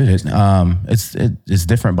for you? Dude, it's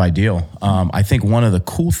different by deal. I think one of the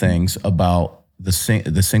cool things about the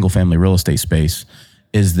single family real estate space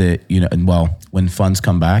is that, when funds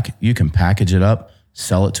come back, you can package it up,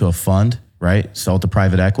 sell it to a fund, right? Sell it to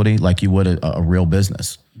private equity like you would a real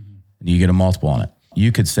business. And you get a multiple on it.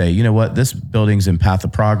 You could say, you know what, this building's in path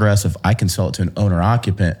of progress. If I can sell it to an owner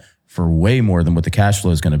occupant for way more than what the cash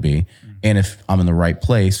flow is going to be, and if I'm in the right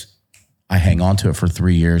place, I hang on to it for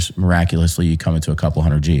 3 years. Miraculously, you come into a couple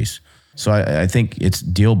hundred G's. So I think it's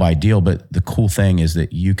deal by deal, but the cool thing is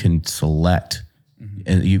that you can select.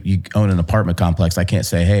 And you own an apartment complex. I can't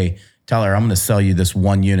say, hey, Tyler, I'm going to sell you this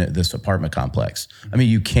one unit, this apartment complex. I mean,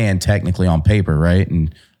 you can technically on paper, right?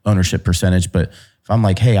 And ownership percentage. But if I'm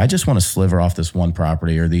like, hey, I just want to sliver off this one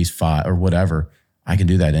property or these 5 or whatever, I can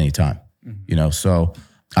do that anytime. So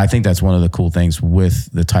I think that's one of the cool things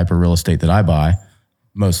with the type of real estate that I buy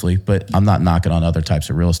mostly, but I'm not knocking on other types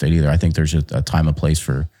of real estate either. I think there's a time and place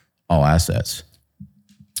for all assets.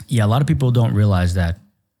 Yeah, a lot of people don't realize that.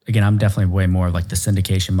 Again, I'm definitely way more like the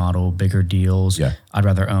syndication model, bigger deals. Yeah. I'd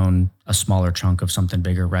rather own a smaller chunk of something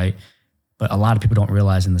bigger, right? But a lot of people don't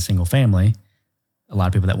realize in the single family, a lot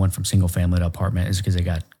of people that went from single family to apartment is because they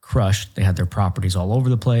got crushed. They had their properties all over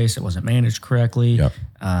the place. It wasn't managed correctly.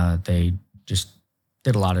 Yep. They just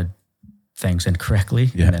did a lot of things incorrectly.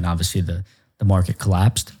 Yeah. And then obviously the market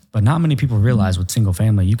collapsed. But not many people realize with single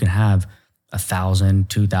family, you can have 1,000,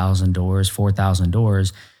 2,000 doors, 4,000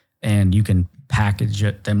 doors, and you can package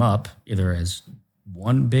them up either as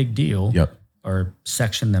one big deal or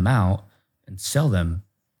section them out and sell them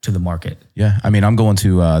to the market. Yeah. I mean, I'm going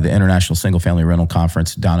to the International Single Family Rental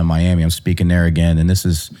Conference down in Miami. I'm speaking there again. And this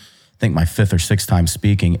is, I think, my 5th or 6th time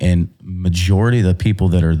speaking. And majority of the people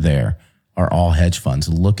that are there are all hedge funds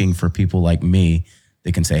looking for people like me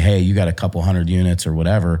that can say, hey, you got a couple hundred units or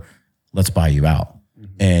whatever, let's buy you out.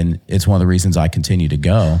 And it's one of the reasons I continue to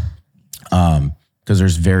go, because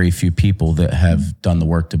there's very few people that have done the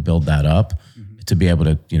work to build that up to be able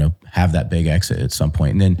to, have that big exit at some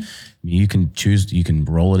point. And then you can choose, you can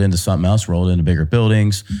roll it into something else, roll it into bigger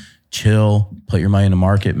buildings, chill, put your money in the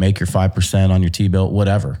market, make your 5% on your T-bill,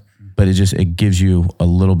 whatever. But it gives you a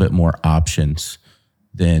little bit more options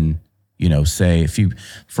than, say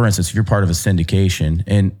for instance, if you're part of a syndication,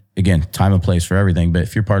 and again, time and place for everything, but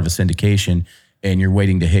if you're part of a syndication and you're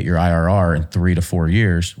waiting to hit your IRR in 3 to 4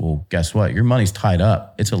 years, well, guess what? Your money's tied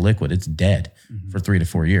up. It's illiquid. It's dead for 3 to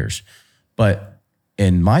 4 years. But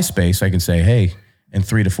in my space, I can say, hey, in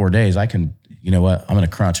 3 to 4 days, I can, I'm going to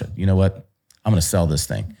crunch it. You know what? I'm going to sell this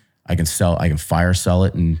thing. I can fire sell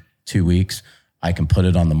it in 2 weeks. I can put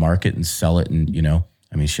it on the market and sell it. And,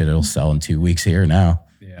 it'll sell in 2 weeks here now.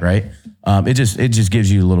 Yeah. Right. It just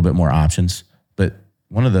gives you a little bit more options. But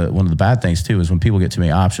one of the bad things too, is when people get too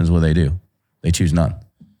many options, what do? They choose none.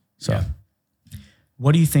 So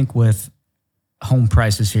what do you think with home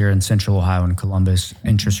prices here in Central Ohio and Columbus,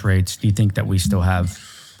 interest rates? Do you think that we still have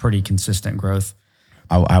pretty consistent growth?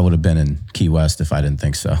 I would have been in Key West if I didn't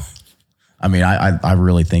think so. I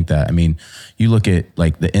really think that. You look at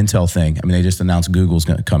like the Intel thing. They just announced Google's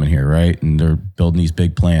going to come in here, right? And they're building these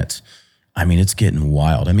big plants. It's getting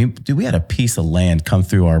wild. Dude, we had a piece of land come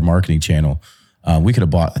through our marketing channel. We could have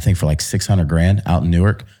bought, I think, for like $600,000 out in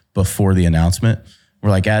Newark before the announcement. We're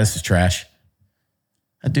like, this is trash.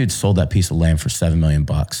 That dude sold that piece of land for $7 million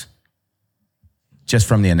just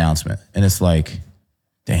from the announcement. And it's like,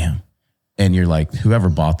 damn. And you're like, whoever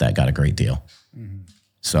bought that got a great deal.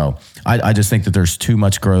 So I just think that there's too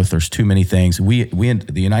much growth. There's too many things. We in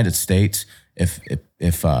the United States, if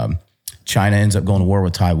China ends up going to war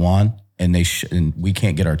with Taiwan and and we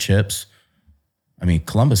can't get our chips,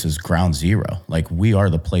 Columbus is ground zero. Like, we are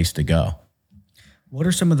the place to go. What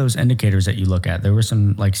are some of those indicators that you look at? There were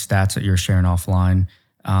some like stats that you're sharing offline.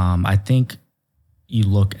 I think you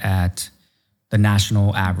look at the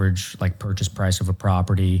national average, like purchase price of a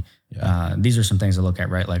property. Yeah. These are some things to look at,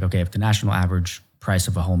 right? Like, okay, if the national average price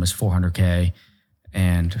of a home is $400K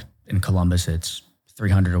and in Columbus it's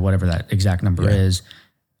 300 or whatever that exact number is,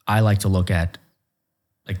 I like to look at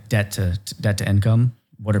like debt to income.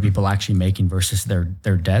 What are people actually making versus their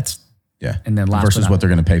debts? Yeah. And then versus what they're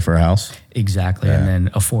going to pay for a house. Exactly. Yeah. And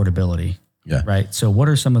then affordability. Yeah. Right. So what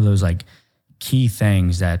are some of those like key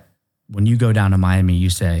things that when you go down to Miami,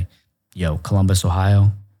 you say, yo, Columbus,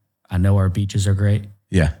 Ohio, I know our beaches are great.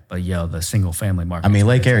 Yeah. But yo, the single family market.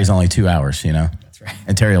 Lake Erie's only 2 hours, That's right.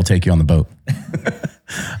 And Terry will take you on the boat.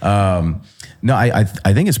 No, I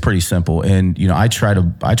think it's pretty simple. And, I try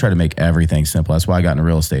to make everything simple. That's why I got into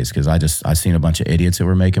real estate, because I seen a bunch of idiots that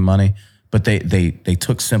were making money, but they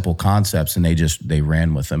took simple concepts and they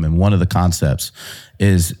ran with them. And one of the concepts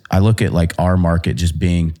is, I look at like our market just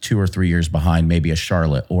being 2 or 3 years behind maybe a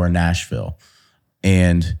Charlotte or a Nashville.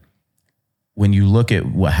 And when you look at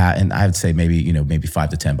and I would say maybe 5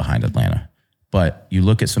 to 10 behind Atlanta, but you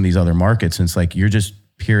look at some of these other markets and it's like, you're just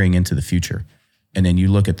peering into the future. And then you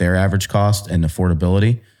look at their average cost and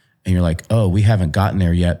affordability and you're like, oh, we haven't gotten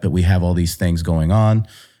there yet, but we have all these things going on.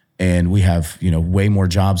 And we have, way more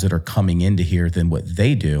jobs that are coming into here than what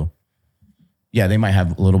they do. Yeah, they might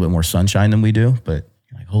have a little bit more sunshine than we do, but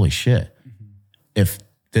you're like, holy shit.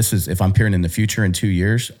 Mm-hmm. If I'm peering in the future in 2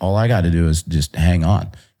 years, all I got to do is just hang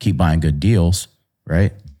on, keep buying good deals,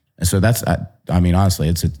 right? And so honestly,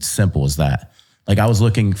 it's as simple as that. Like, I was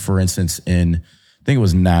looking, for instance, I think it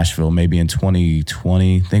was Nashville, maybe in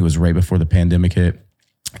 2020. I think it was right before the pandemic hit.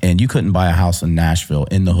 and you couldn't buy a house in Nashville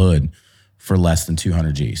in the hood for less than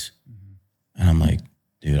 200 G's. And I'm like,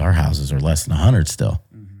 dude, our houses are less than 100 still.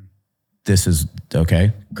 This is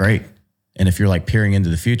okay, great. And if you're like peering into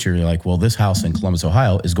the future, you're like, well, this house in Columbus,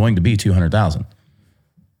 Ohio is going to be 200,000.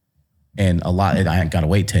 And I got to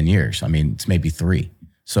wait 10 years. I mean, it's maybe 3.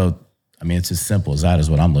 So, I mean, it's as simple as that is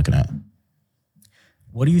what I'm looking at.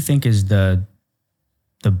 What do you think is the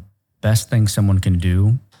best thing someone can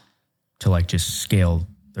do to like just scale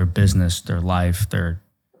their business, their life, their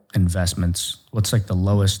investments? What's like the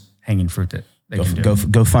lowest hanging fruit that they can do?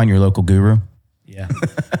 Go find your local guru. Yeah.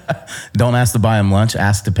 Don't ask to buy them lunch.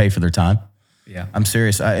 Ask to pay for their time. Yeah. I'm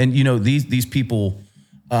serious. And you know, these people,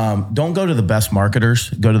 don't go to the best marketers,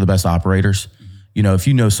 go to the best operators. You know, if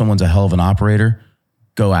you know someone's a hell of an operator,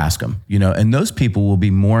 go ask them, you know, and those people will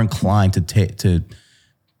be more inclined to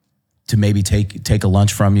maybe take a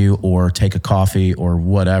lunch from you or take a coffee or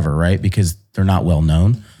whatever, right? Because they're not well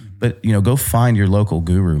known. But, you know, go find your local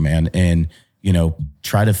guru, man, and, you know,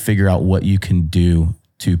 try to figure out what you can do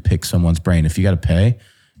to pick someone's brain. If you got to pay,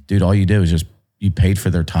 dude, all you do is just, you paid for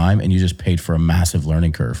their time and you just paid for a massive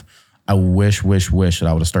learning curve. I wish that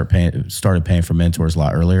I would have started paying for mentors a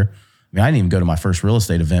lot earlier. I mean, I didn't even go to my first real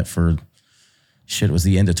estate event for it was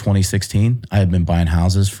the end of 2016. I had been buying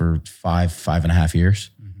houses for 5.5 years.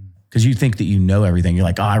 Because you think that you know everything. You're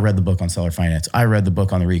like, oh, I read the book on seller finance. I read the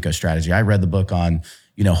book on the RICO strategy. I read the book on,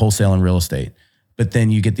 you know, wholesale and real estate. But then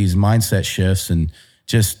you get these mindset shifts, and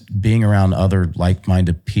just being around other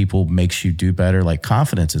like-minded people makes you do better. Like,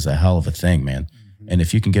 confidence is a hell of a thing, man. And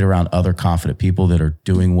if you can get around other confident people that are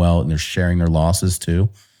doing well and they're sharing their losses too,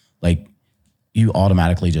 like, you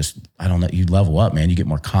automatically just, I don't know, you level up, man. You get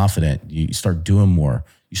more confident. You start doing more.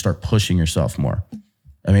 You start pushing yourself more.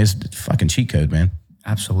 I mean, it's fucking cheat code, man.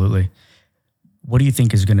 Absolutely. What do you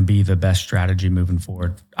think is going to be the best strategy moving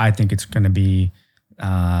forward? I think it's going to be...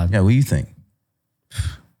 yeah, what do you think?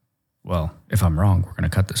 Well, if I'm wrong, we're going to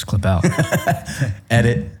cut this clip out.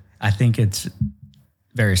 Edit. I think it's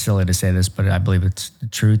very silly to say this, but I believe the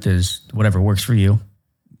truth is whatever works for you.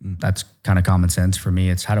 That's kind of common sense. For me,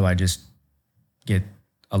 it's how do I just get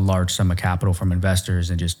a large sum of capital from investors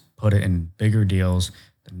and just put it in bigger deals.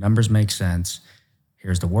 The numbers make sense.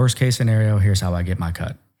 Here's the worst case scenario. Here's how I get my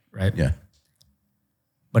cut, right? Yeah.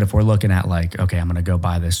 But if we're looking at like, okay, I'm going to go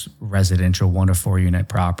buy this residential 1 to 4 unit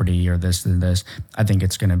property or this and this, I think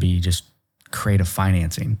it's going to be just creative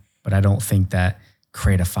financing. But I don't think that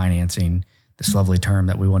creative financing, this lovely term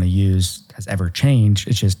that we want to use, has ever changed.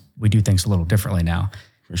 It's just we do things a little differently now.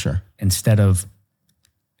 For sure. Instead of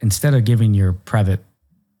giving your private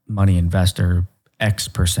money investor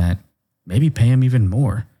X%, maybe pay him even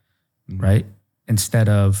more, right? Instead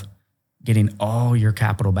of getting all your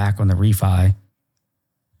capital back on the refi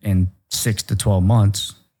in 6 to 12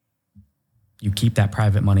 months, you keep that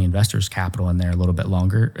private money investor's capital in there a little bit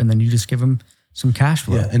longer, and then you just give them some cash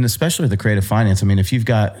flow. Yeah, and especially the creative finance. I mean, if you've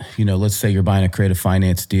got, you know, let's say you're buying a creative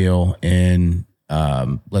finance deal and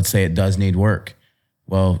let's say it does need work.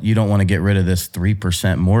 Well, you don't want to get rid of this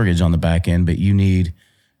 3% mortgage on the back end, but you need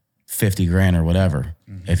 50 grand or whatever.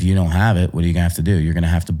 If you don't have it, what are you going to have to do? You're going to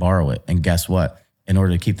have to borrow it. And guess what? In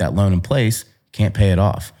order to keep that loan in place, can't pay it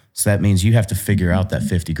off. So that means you have to figure out that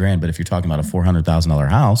 50 grand. But if you're talking about a $400,000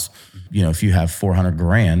 house, you know, if you have 400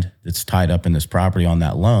 grand that's tied up in this property on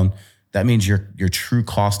that loan, that means your true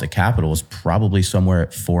cost of capital is probably somewhere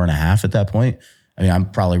at 4.5 at that point. I mean,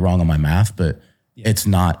 I'm probably wrong on my math, but it's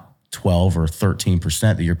not 12 or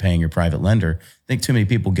 13% that you're paying your private lender. I think too many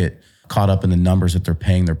people get caught up in the numbers that they're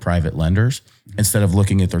paying their private lenders instead of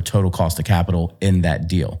looking at their total cost of capital in that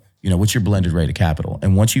deal. You know, what's your blended rate of capital?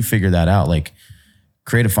 And once you figure that out, like,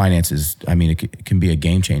 creative finance is, I mean, it can be a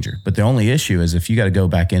game changer. But the only issue is if you got to go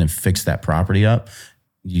back in and fix that property up,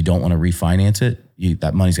 you don't want to refinance it,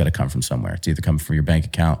 that money's got to come from somewhere. It's either coming from your bank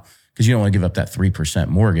account because you don't want to give up that 3%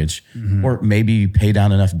 mortgage, or maybe you pay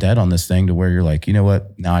down enough debt on this thing to where you're like, you know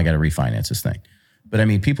what, now I got to refinance this thing. But I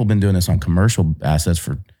mean, people have been doing this on commercial assets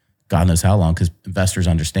for God knows how long because investors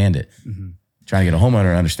understand it. Trying to get a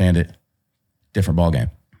homeowner to understand it, different ballgame.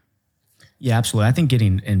 Yeah, absolutely. I think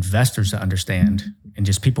getting investors to understand, and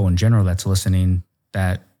just people in general that's listening,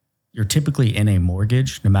 that you're typically in a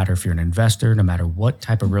mortgage, no matter if you're an investor, no matter what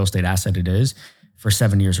type of real estate asset it is, for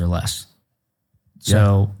 7 years or less.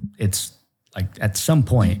 So it's like at some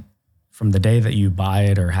point from the day that you buy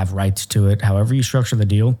it or have rights to it, however you structure the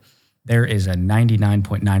deal, there is a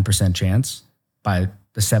 99.9% chance by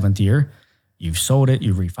the 7th year, you've sold it,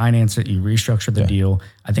 you refinance it, you restructure the deal.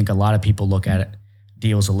 I think a lot of people look at it,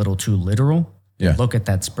 deals a little too literal. Yeah. Look at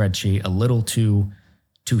that spreadsheet a little too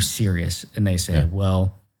serious. And they say,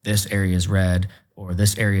 well, this area is red, or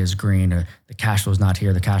this area is green, or the cash flow's not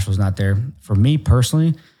here, the cash flow's not there. For me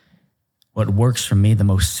personally, what works for me, the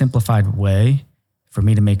most simplified way for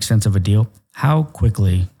me to make sense of a deal, how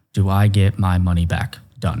quickly do I get my money back?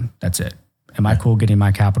 Done. That's it. Am I cool getting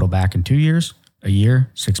my capital back in 2 years, a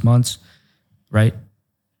year, 6 months, right?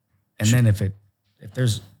 And then if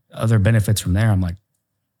there's other benefits from there, I'm like,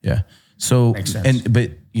 yeah. So, makes sense.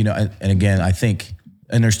 But again, I think,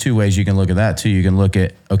 and there's two ways you can look at that too. You can look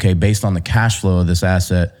at, okay, based on the cash flow of this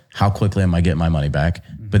asset, how quickly am I getting my money back?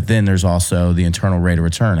 But then there's also the internal rate of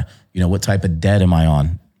return. What type of debt am I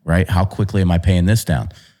on, right? How quickly am I paying this down?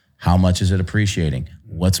 How much is it appreciating?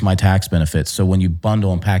 What's my tax benefits? So when you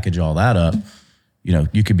bundle and package all that up,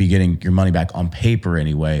 you could be getting your money back on paper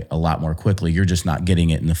anyway a lot more quickly. You're just not getting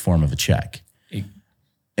it in the form of a check.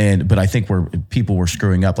 But I think people were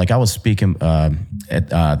screwing up. Like I was speaking at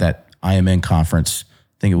that IMN conference.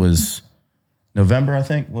 I think it was November,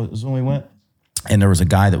 was when we went. And there was a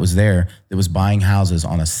guy that was there that was buying houses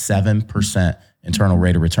on a 7% internal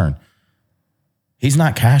rate of return. He's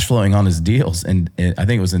not cash flowing on his deals. And I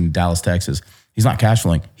think it was in Dallas, Texas. He's not cash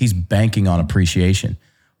flowing. He's banking on appreciation,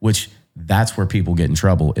 which that's where people get in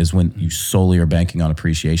trouble, is when you solely are banking on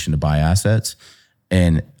appreciation to buy assets.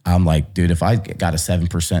 And I'm like, dude, if I got a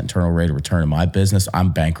 7% internal rate of return in my business,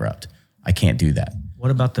 I'm bankrupt. I can't do that.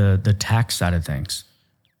 What about the tax side of things?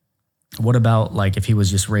 What about like if he was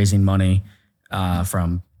just raising money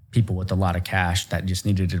from people with a lot of cash that just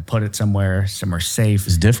needed to put it somewhere safe?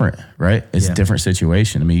 It's different, right? It's a different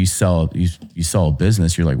situation. I mean, you sell a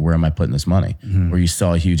business, you're like, where am I putting this money? Or you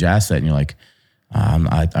sell a huge asset and you're like,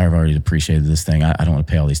 I've already depreciated this thing. I don't want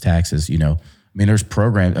to pay all these taxes, I mean, there's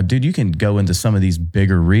programs, dude, you can go into some of these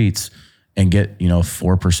bigger REITs and get,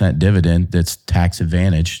 4% dividend that's tax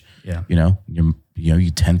advantaged. Yeah. You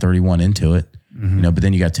 1031 into it, but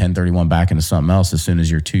then you got 1031 back into something else as soon as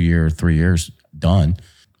you're 2 year or 3 years done.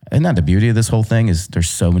 Isn't that the beauty of this whole thing, is there's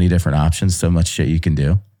so many different options, so much shit you can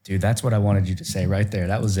do. Dude, that's what I wanted you to say right there.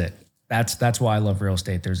 That was it. That's why I love real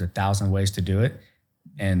estate. There's 1,000 ways to do it.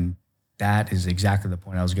 And that is exactly the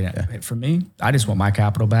point I was getting at. Yeah. For me, I just want my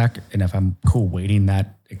capital back. And if I'm cool waiting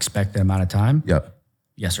that expected amount of time,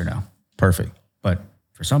 yes or no. Perfect. But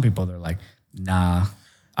for some people, they're like, nah,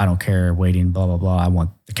 I don't care waiting, blah, blah, blah. I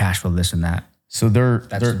want the cash flow, this and that. So that's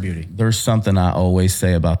the beauty. There's something I always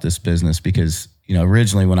say about this business, because,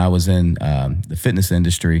 originally when I was in the fitness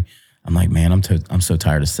industry, I'm like, man, I'm so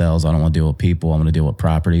tired of sales. I don't want to deal with people. I want to deal with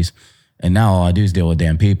properties. And now all I do is deal with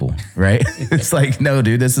damn people, right? It's like, no,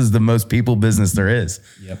 dude, this is the most people business there is.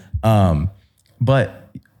 Yep. But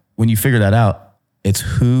when you figure that out, it's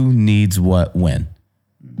who needs what when.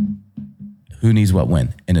 Who needs what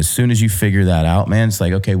when. And as soon as you figure that out, man, it's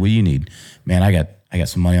like, okay, what do you need? Man, I got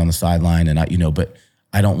some money on the sideline, and but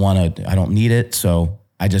I don't need it. So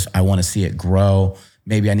I want to see it grow.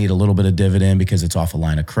 Maybe I need a little bit of dividend because it's off a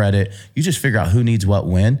line of credit. You just figure out who needs what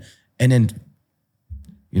when, and then,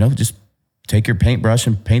 just take your paintbrush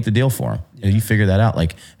and paint the deal for them. Yeah. And you figure that out.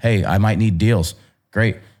 Like, hey, I might need deals.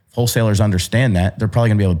 Great. If wholesalers understand that, they're probably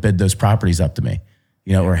gonna be able to bid those properties up to me.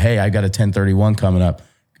 Or, hey, I got a 1031 coming up.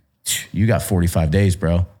 You got 45 days,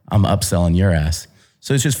 bro. I'm upselling your ass.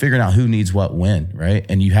 So it's just figuring out who needs what when, right?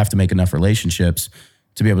 And you have to make enough relationships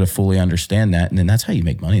to be able to fully understand that. And then that's how you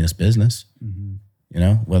make money in this business.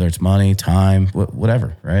 Whether it's money, time,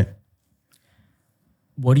 whatever, right?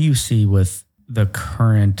 What do you see with the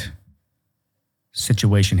current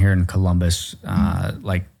situation here in Columbus?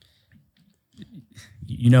 Like,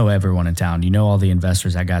 everyone in town, all the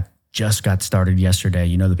investors that just got started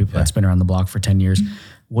yesterday, the people that's been around the block for 10 years.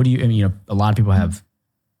 What do you, a lot of people have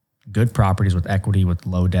good properties with equity, with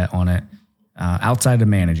low debt on it, outside of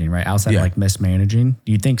managing, right? Outside of like mismanaging.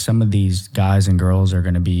 Do you think some of these guys and girls are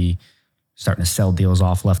going to be starting to sell deals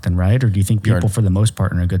off left and right? Or do you think people for the most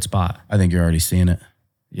part are in a good spot? I think you're already seeing it.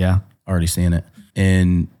 Yeah. Already seeing it.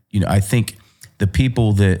 And, I think the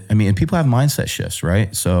people and people have mindset shifts,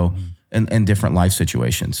 right? So, and different life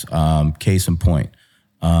situations. Case in point,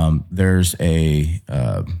 there's I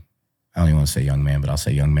don't even want to say young man, but I'll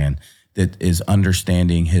say young man that is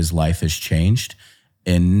understanding his life has changed.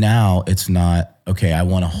 And now it's not, okay, I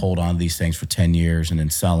want to hold on to these things for 10 years and then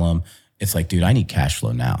sell them. It's like, dude, I need cash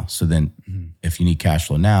flow now. So then if you need cash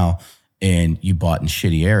flow now and you bought in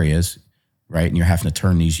shitty areas, right, and you're having to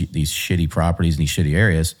turn these shitty properties in these shitty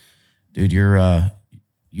areas, dude, you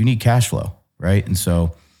need cash flow, right? And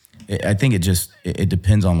so I think it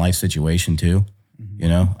depends on life situation too.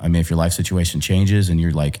 I mean, if your life situation changes and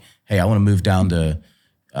you're like, hey, I want to move down to,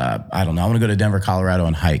 I don't know, I want to go to Denver, Colorado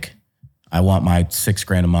and hike. I want my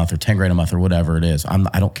 $6,000 a month or $10,000 a month or whatever it is.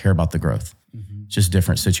 I don't care about the growth. Just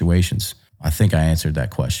different situations. I think I answered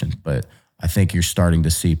that question, but I think you're starting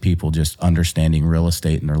to see people just understanding real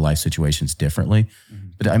estate and their life situations differently.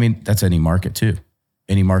 But I mean, that's any market too.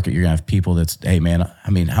 Any market, you're gonna have people that's, hey man, I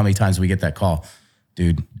mean, how many times do we get that call?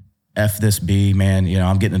 Dude, F this B, man, you know,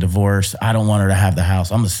 I'm getting a divorce. I don't want her to have the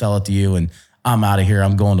house. I'm gonna sell it to you and I'm out of here.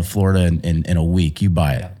 I'm going to Florida in a week. You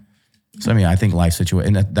buy it. So, I mean, I think life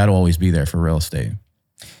situation, and that'll always be there for real estate.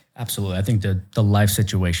 Absolutely. I think the life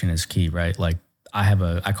situation is key, right? Like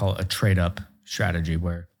I call it a trade up strategy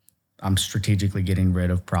where I'm strategically getting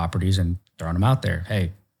rid of properties and throwing them out there.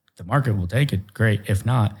 Hey, the market will take it. Great. If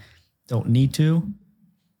not, don't need to.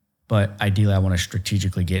 But ideally, I want to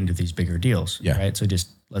strategically get into these bigger deals, right? So just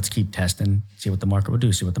let's keep testing, see what the market will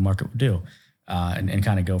do, and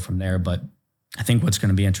kind of go from there. But I think what's going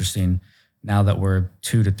to be interesting now that we're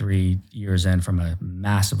 2 to 3 years in from a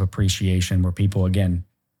massive appreciation where people, again,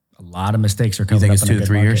 a lot of mistakes are coming up. You think it's 2 to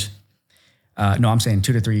 3 years? No, I'm saying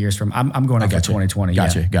 2 to 3 years from, I'm going off of 2020.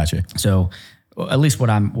 Gotcha. So at least what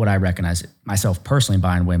I recognize myself personally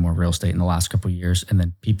buying way more real estate in the last couple of years, and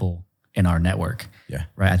then people in our network. Yeah.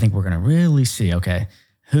 Right. I think we're going to really see, okay,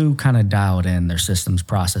 who kind of dialed in their systems,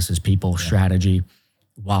 processes, people, strategy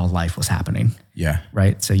while life was happening. Yeah.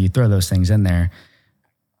 Right. So you throw those things in there.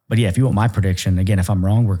 But yeah, if you want my prediction, again, if I'm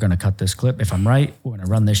wrong, we're going to cut this clip. If I'm right, we're going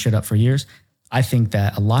to run this shit up for years. I think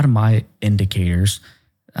that a lot of my indicators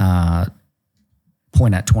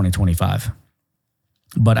point at 2025.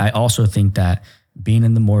 But I also think that being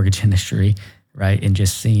in the mortgage industry, right, and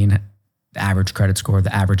just seeing the average credit score,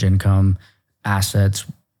 the average income, assets,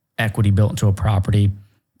 equity built into a property,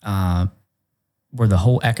 where the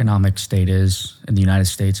whole economic state is in the United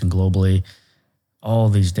States and globally, all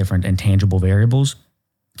these different intangible variables,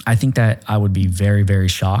 I think that I would be very, very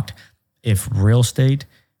shocked if real estate,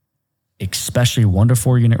 especially 1 to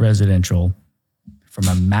 4 unit residential, from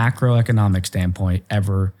a macroeconomic standpoint,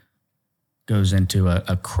 ever goes into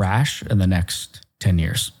a crash in the next 10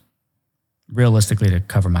 years. Realistically, to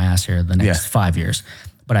cover my ass here, the next 5 years.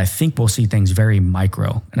 But I think we'll see things very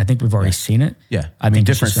micro. And I think we've already seen it. Yeah. I mean,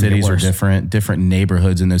 different cities are different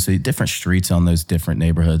neighborhoods in those cities, different streets on those different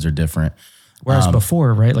neighborhoods are different. Whereas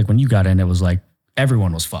before, right, like when you got in, it was like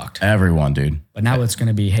everyone was fucked. Everyone, dude. But now it's going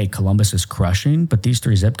to be, hey, Columbus is crushing, but these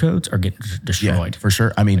 3 zip codes are getting destroyed. Yeah, for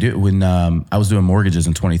sure. I mean, dude, when I was doing mortgages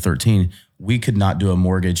in 2013, we could not do a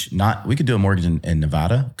mortgage. We could do a mortgage in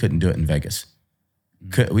Nevada, couldn't do it in Vegas.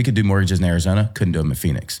 We could do mortgages in Arizona, couldn't do them in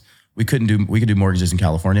Phoenix. We could do mortgages in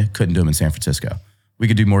California, couldn't do them in San Francisco. We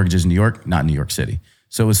could do mortgages in New York, not in New York City.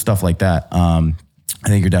 So it was stuff like that. I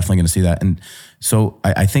think you're definitely going to see that. And so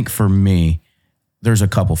I think for me, there's a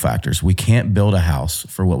couple factors. We can't build a house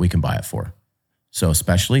for what we can buy it for. So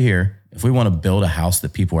especially here, if we want to build a house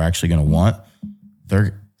that people are actually going to want,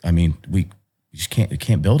 we just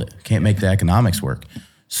can't build it. Can't make the economics work.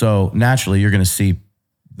 So naturally, you're going to see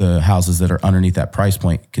the houses that are underneath that price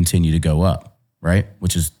point continue to go up, right?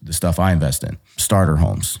 Which is the stuff I invest in, starter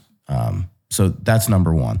homes. So that's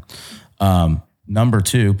number one. Number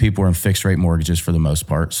two, people are in fixed rate mortgages for the most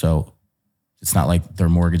part. So it's not like their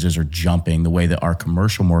mortgages are jumping the way that our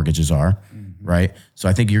commercial mortgages are, right? So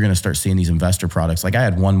I think you're going to start seeing these investor products. Like I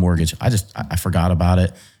had one mortgage, I forgot about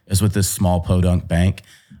it. It was with this small podunk bank,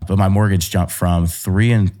 but my mortgage jumped from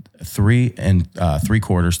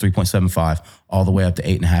 3.75, all the way up to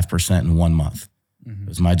 8.5% in 1 month. It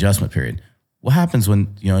was my adjustment period. What happens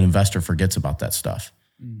when, an investor forgets about that stuff?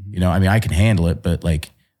 I can handle it, but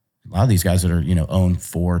like a lot of these guys that are, own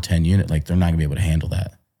 4 or 10 unit, like they're not gonna be able to handle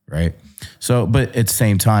that. Right. So, but at the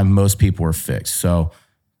same time, most people are fixed. So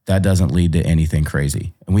that doesn't lead to anything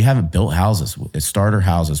crazy. And we haven't built houses, it's starter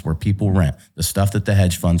houses where people rent the stuff that the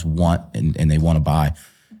hedge funds want and they want to buy.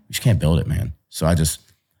 You just can't build it, man. So I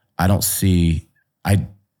don't see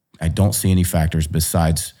any factors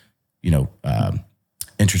besides,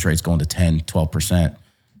 interest rates going to 10, 12%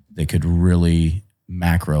 that could really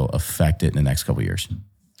macro affect it in the next couple of years.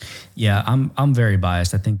 Yeah, I'm very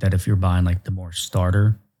biased. I think that if you're buying like the more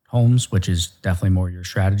starter homes, which is definitely more your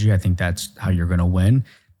strategy, I think that's how you're going to win.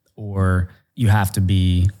 Or you have to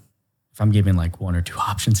be, if I'm giving like 1 or 2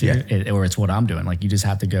 options here, or it's what I'm doing, like you just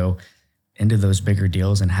have to go into those bigger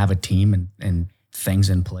deals and have a team and things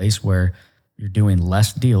in place where you're doing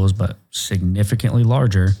less deals, but significantly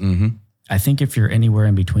larger. I think if you're anywhere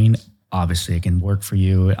in between, obviously it can work for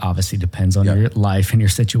you. It obviously depends on your life and your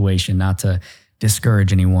situation, not to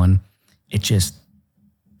discourage anyone. It just,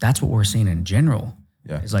 that's what we're seeing in general.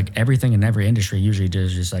 Yeah. It's like everything in every industry usually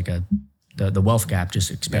does just like the wealth gap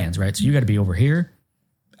just expands, right? So you got to be over here.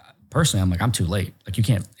 Personally, I'm like, I'm too late. Like you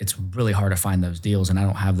can't, it's really hard to find those deals and I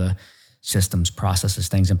don't have the systems, processes,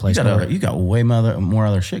 things in place. You got way more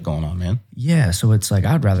other shit going on, man. Yeah. So it's like,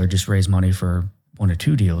 I'd rather just raise money for 1 to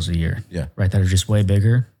 2 deals a year, Yeah. right? That are just way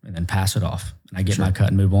bigger and then pass it off. And I get my cut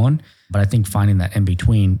and move on. But I think finding that in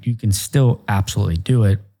between, you can still absolutely do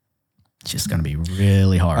it. It's just going to be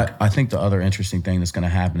really hard. I think the other interesting thing that's going to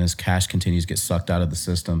happen is cash continues to get sucked out of the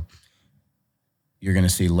system. You're going to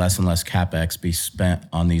see less and less CapEx be spent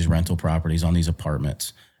on these rental properties, on these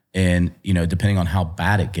apartments. And, you know, depending on how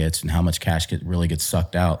bad it gets and how much cash really gets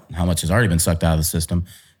sucked out, and how much has already been sucked out of the system,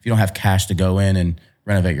 if you don't have cash to go in and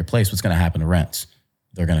renovate your place, what's going to happen to rents?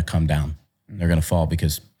 They're going to come down. They're going to fall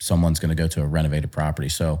because someone's going to go to a renovated property.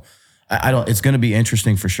 So it's going to be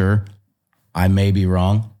interesting for sure. I may be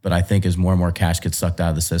wrong, but I think as more and more cash gets sucked out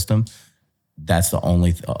of the system, that's the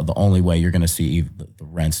only way you're going to see the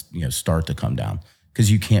rents, you know, start to come down,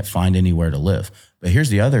 because you can't find anywhere to live. But here's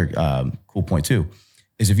the other cool point too,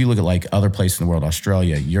 is if you look at like other places in the world,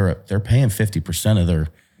 Australia, Europe, they're paying 50% of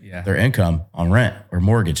their income on rent or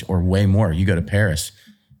mortgage or way more. You go to Paris,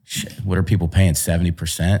 shit, what are people paying? 70%,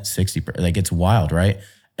 60%? Like, it's wild, right?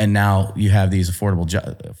 And now you have these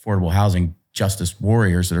affordable housing justice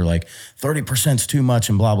warriors that are like, 30% is too much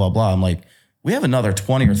and blah, blah, blah. I'm like, we have another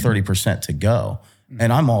 20 or 30% to go.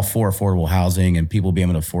 And I'm all for affordable housing and people being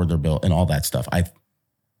able to afford their bill and all that stuff.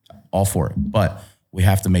 All for it. But we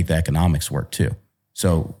have to make the economics work too.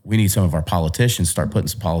 So we need some of our politicians start putting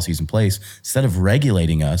some policies in place. Instead of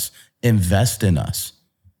regulating us, invest in us.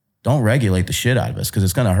 Don't regulate the shit out of us, because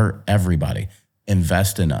it's going to hurt everybody.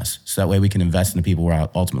 Invest in us. So that way we can invest in the people we're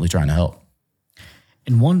ultimately trying to help.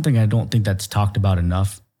 And one thing I don't think that's talked about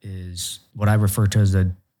enough is what I refer to as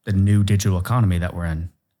the new digital economy that we're in.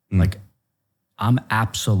 Like, I'm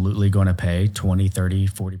absolutely going to pay 20, 30,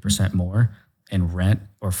 40% more in rent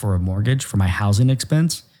or for a mortgage for my housing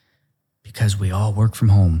expense, because we all work from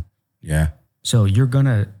home. Yeah. So you're going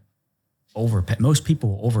to overpay. Most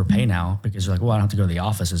people overpay now because they're like, well, I don't have to go to the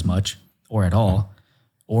office as much or at all.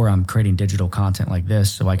 Or I'm creating digital content like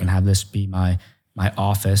this so I can have this be my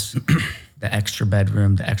office, the extra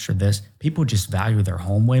bedroom, the extra this. People just value their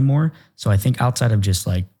home way more. So I think outside of just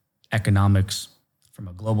like economics from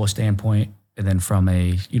a global standpoint, and then from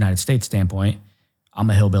a United States standpoint, I'm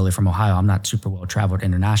a hillbilly from Ohio. I'm not super well traveled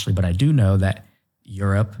internationally, but I do know that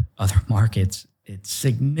Europe, other markets, it's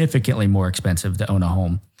significantly more expensive to own a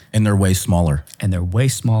home. And they're way smaller. And they're way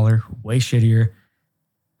smaller, way shittier.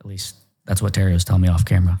 At least that's what Terry was telling me off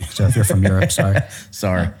camera. So if you're from Europe, sorry.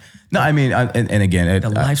 Sorry. No, I mean, and again, the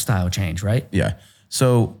lifestyle change, right? Yeah.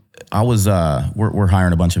 So I was, we're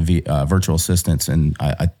hiring a bunch of virtual assistants, and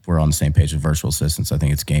we're on the same page with virtual assistants. I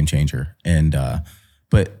think it's a game changer. And,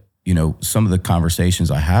 but you know, some of the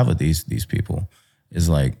conversations I have with these people is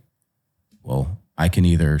like, well, I can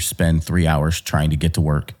either spend 3 hours trying to get to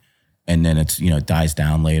work, and then it's, you know, it dies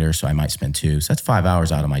down later. So I might spend 2. So that's 5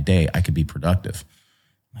 hours out of my day. I could be productive.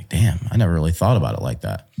 I'm like, damn, I never really thought about it like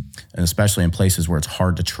that. And especially in places where it's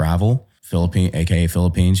hard to travel, AKA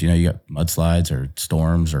Philippines, you know, you got mudslides or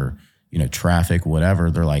storms or, you know, traffic,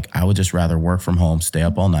 whatever. They're like, I would just rather work from home, stay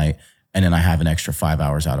up all night, and then I have an extra 5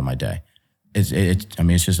 hours out of my day. I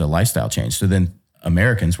mean, it's just a lifestyle change. So then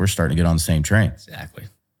Americans, we're starting to get on the same train. Exactly.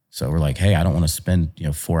 So we're like, hey, I don't want to spend,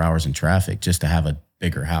 4 hours in traffic just to have a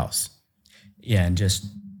bigger house. Yeah, and just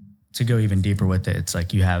to go even deeper with it, it's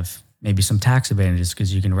like you have maybe some tax advantages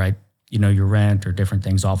because you can write, your rent or different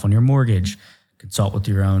things off on your mortgage, consult with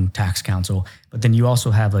your own tax counsel. But then you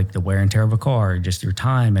also have like the wear and tear of a car, just your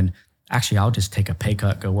time. And actually, I'll just take a pay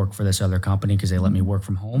cut, go work for this other company because they let me work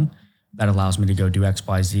from home. That allows me to go do X,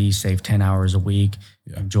 Y, Z, save 10 hours a week,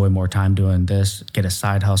 enjoy more time doing this, get a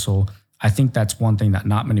side hustle. I think that's one thing that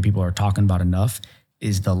not many people are talking about enough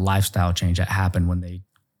is the lifestyle change that happened when they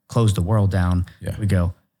closed the world down. Yeah. We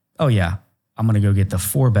go, oh yeah, I'm going to go get the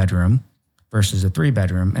 4-bedroom versus a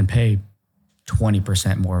 3-bedroom and pay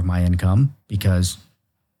 20% more of my income because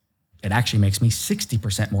it actually makes me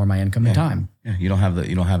 60% more of my income in time. Yeah. You don't have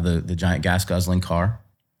the giant gas guzzling car.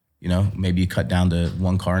 Maybe you cut down to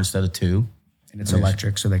 1 car instead of 2. And it's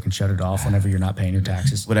electric, so they can shut it off whenever you're not paying your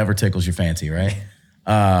taxes. Whatever tickles your fancy, right?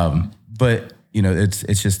 But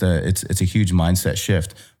it's just a huge mindset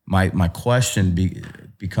shift. My question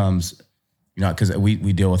becomes, because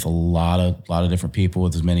we deal with a lot of different people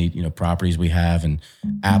with as many properties we have and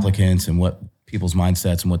applicants and what people's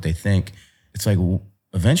mindsets and what they think. It's like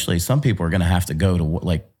eventually some people are going to have to go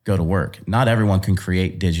to work. Not everyone can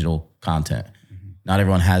create digital content. Not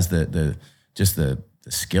everyone has the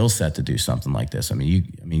skill set to do something like this. I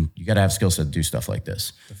mean, you got to have skill set to do stuff like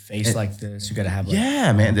this. The face like this, you got to have.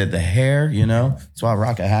 Man, the hair. That's why I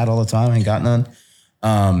rock a hat all the time. I ain't got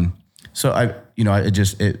none. So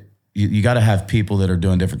you got to have people that are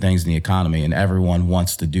doing different things in the economy, and everyone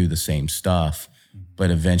wants to do the same stuff. But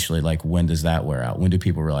eventually, like, when does that wear out? When do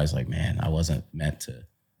people realize, like, man, I wasn't meant to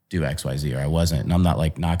do X, Y, Z, or I wasn't. And I'm not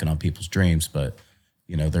like knocking on people's dreams, but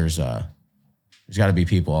you know, there's got to be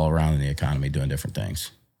people all around in the economy doing different things.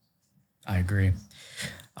 I agree.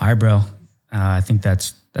 All right, bro. I think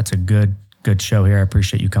that's a good show here. I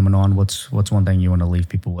appreciate you coming on. What's one thing you want to leave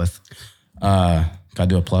people with? Can I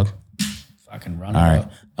do a plug? Fucking run. All right.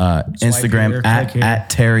 Instagram at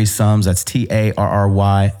Tarry Summers. That's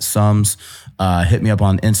TARRY Sums. Hit me up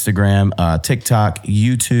on Instagram, TikTok,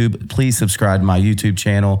 YouTube. Please subscribe to my YouTube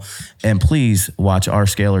channel, and please watch our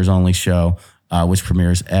Scalers Only show, which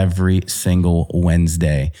premieres every single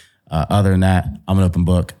Wednesday. Other than that, I'm an open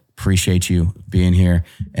book. Appreciate you being here.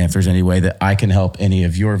 And if there's any way that I can help any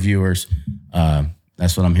of your viewers,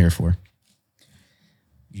 that's what I'm here for.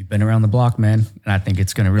 You've been around the block, man, and I think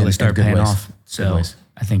it's going to really start paying off. So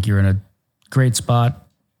I think you're in a great spot.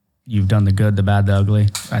 You've done the good, the bad, the ugly.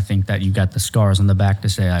 I think that you got the scars on the back to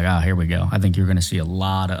say, like, here we go. I think you're going to see a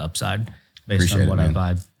lot of upside based on what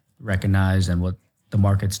I've recognized and what the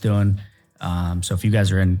market's doing. So if you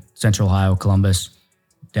guys are in Central Ohio, Columbus,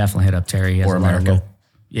 definitely hit up Tarry. He has or America.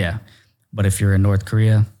 Yeah. But if you're in North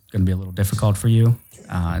Korea, it's going to be a little difficult for you.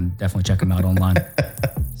 And definitely check him out online.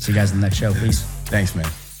 See you guys in the next show. Peace. Thanks, man.